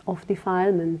kinds of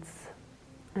defilements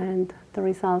and the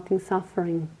resulting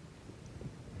suffering.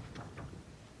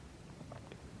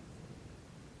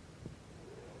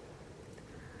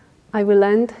 I will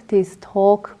end this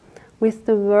talk with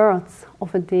the words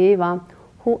of a deva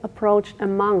who approached a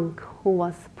monk who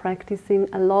was practicing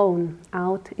alone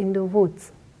out in the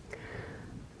woods.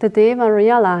 The deva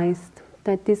realized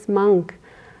that this monk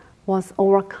was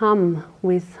overcome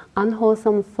with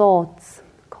unwholesome thoughts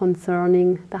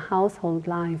concerning the household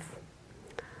life.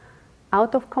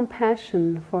 Out of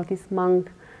compassion for this monk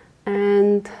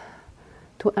and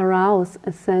to arouse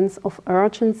a sense of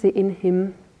urgency in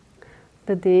him,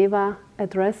 the deva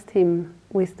addressed him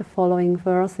with the following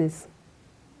verses.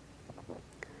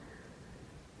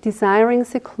 Desiring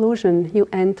seclusion, you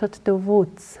entered the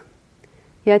woods,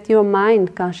 yet your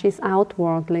mind gushes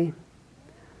outwardly.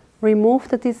 Remove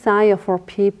the desire for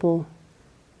people,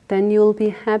 then you'll be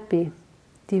happy.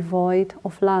 devoid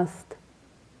of lust.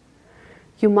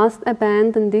 You must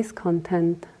abandon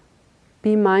discontent.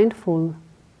 Be mindful.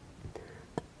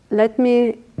 Let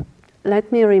me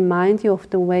remind you of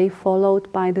the way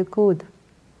followed by the good.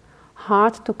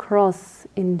 Hard to cross,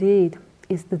 indeed,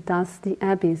 is the dusty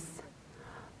abyss.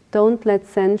 Don't let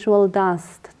sensual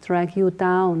dust drag you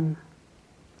down.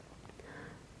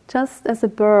 Just as a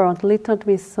bird littered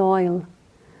with soil,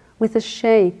 with a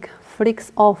shake,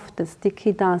 flicks off the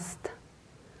sticky dust,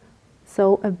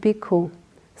 so a bhikkhu,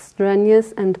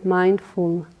 strenuous and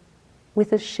mindful,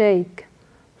 with a shake,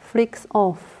 flicks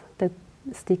off the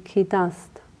sticky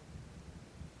dust.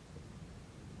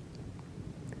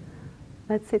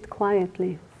 Let's sit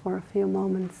quietly for a few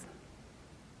moments.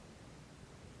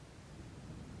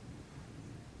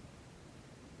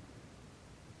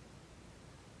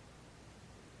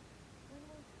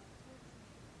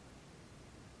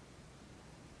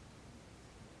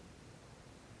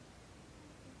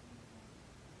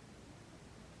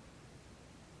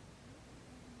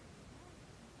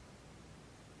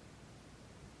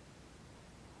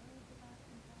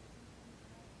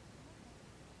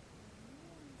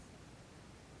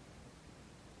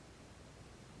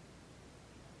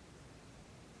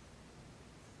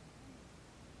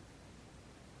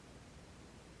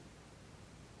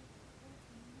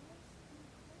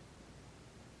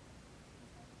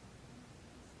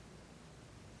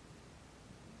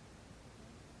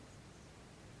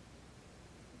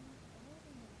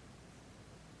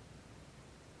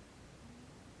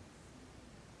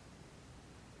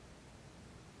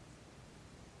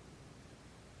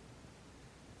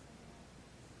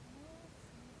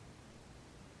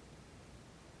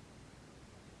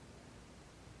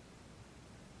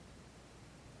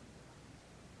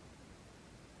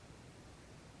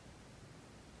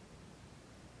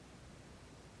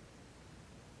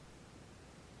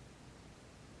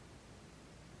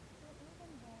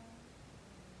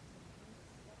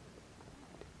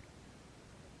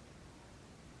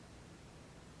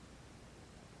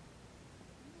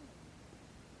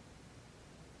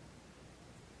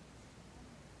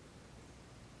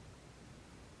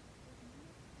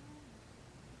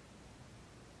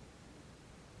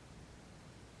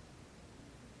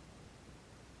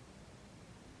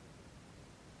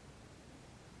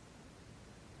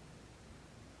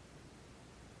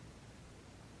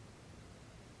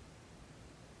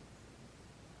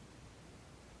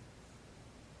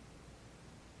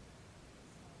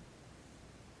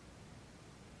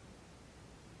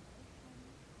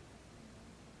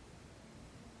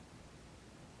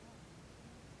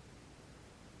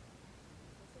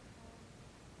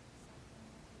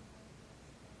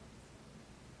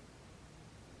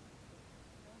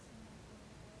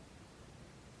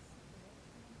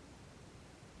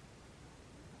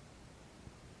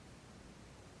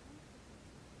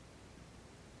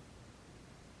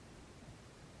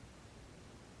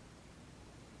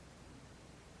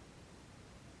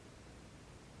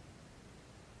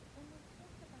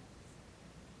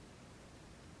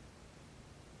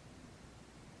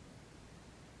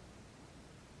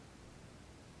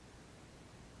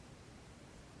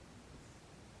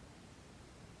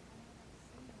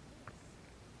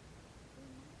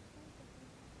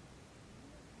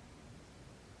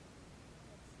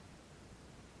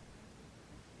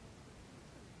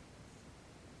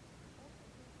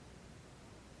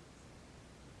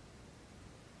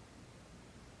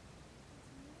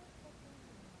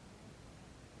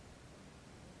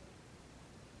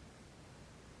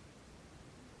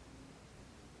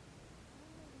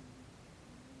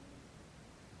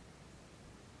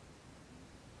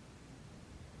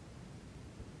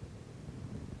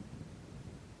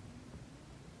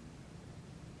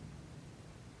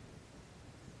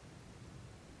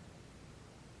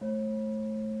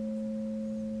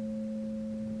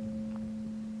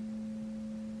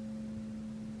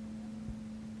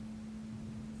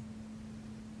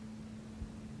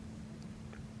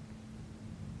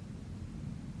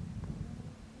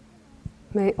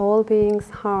 May all beings'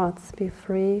 hearts be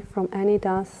free from any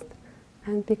dust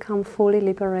and become fully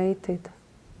liberated.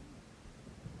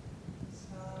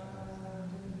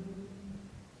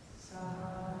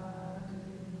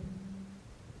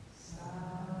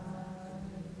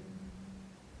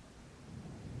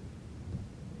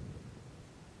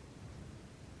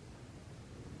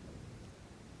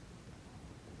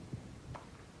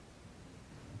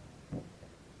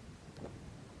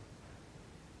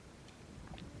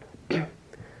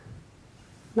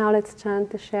 Now let's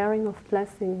chant the sharing of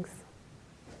blessings.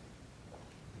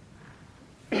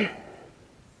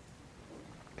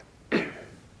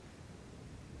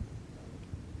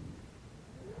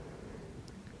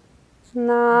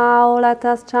 Now let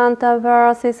us chant the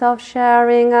verses of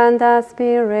sharing and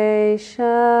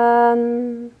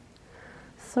aspiration.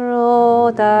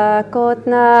 Through the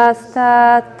goodness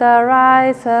that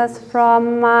arises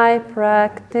from my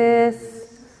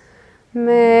practice,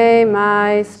 may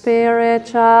my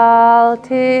spiritual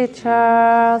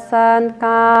teachers and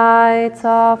guides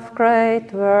of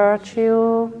great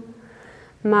virtue,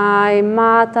 my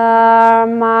mother,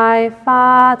 my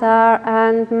father,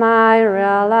 and my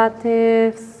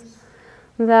relatives,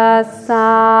 the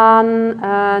sun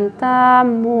and the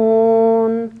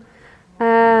moon,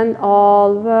 and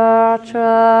all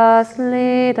virtuous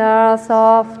leaders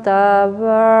of the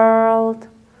world,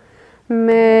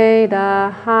 may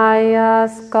the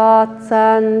highest gods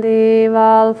and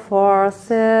evil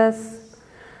forces,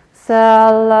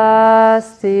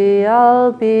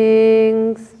 celestial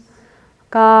beings,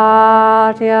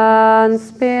 guardian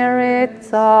spirits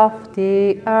of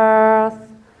the earth,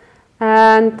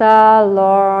 and the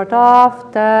Lord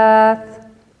of death,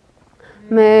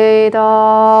 may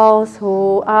those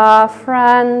who are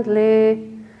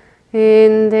friendly,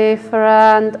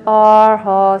 indifferent, or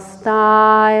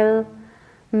hostile,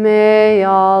 may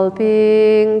all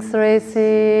beings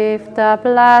receive the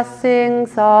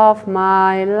blessings of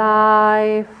my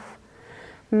life.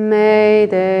 May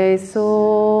they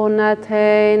soon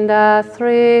attain the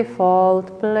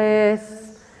threefold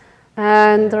bliss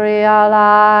and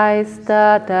realize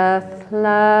the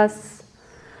deathless.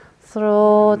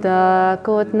 Through the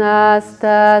goodness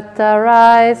that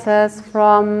arises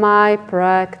from my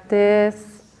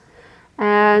practice,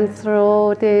 and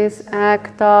through this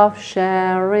act of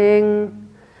sharing,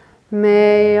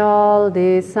 may all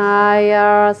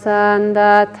desires and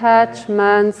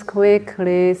attachments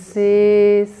quickly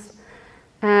cease,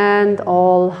 and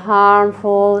all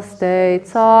harmful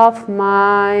states of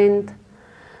mind,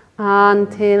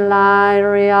 until I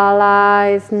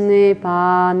realize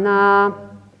Nibbana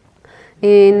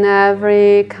in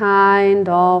every kind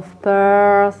of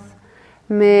birth.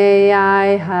 May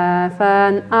I have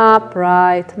an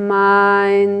upright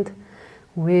mind,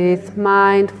 with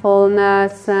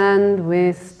mindfulness and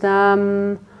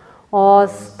wisdom,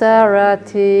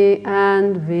 austerity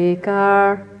and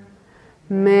vigor.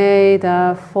 May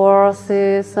the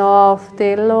forces of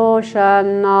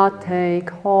delusion not take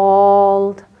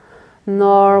hold,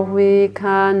 nor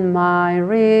weaken my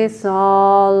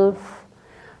resolve.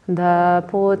 The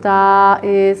Buddha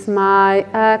is my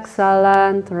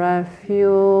excellent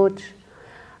refuge.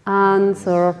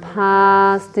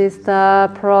 Unsurpassed is the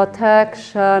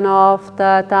protection of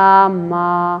the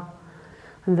Dhamma.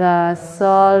 The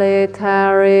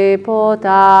solitary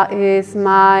Buddha is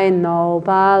my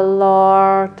noble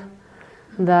Lord.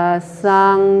 The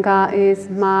Sangha is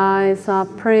my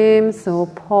supreme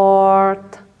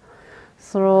support.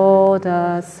 Through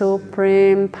the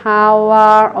supreme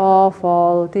power of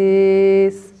all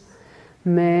these,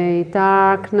 may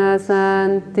darkness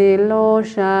and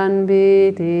delusion be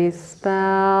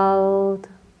dispelled.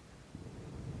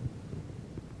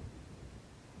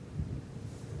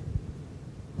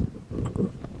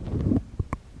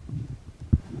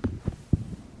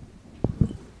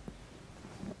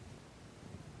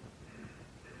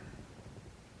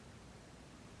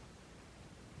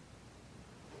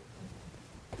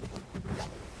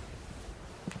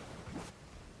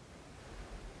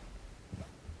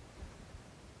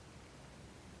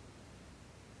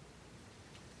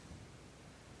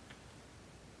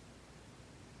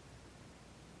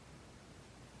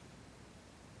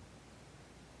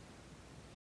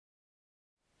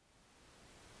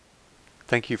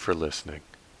 Thank you for listening.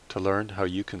 To learn how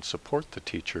you can support the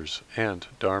teachers and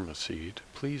Dharma Seed,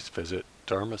 please visit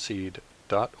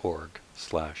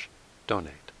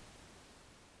dharmaseed.org/donate.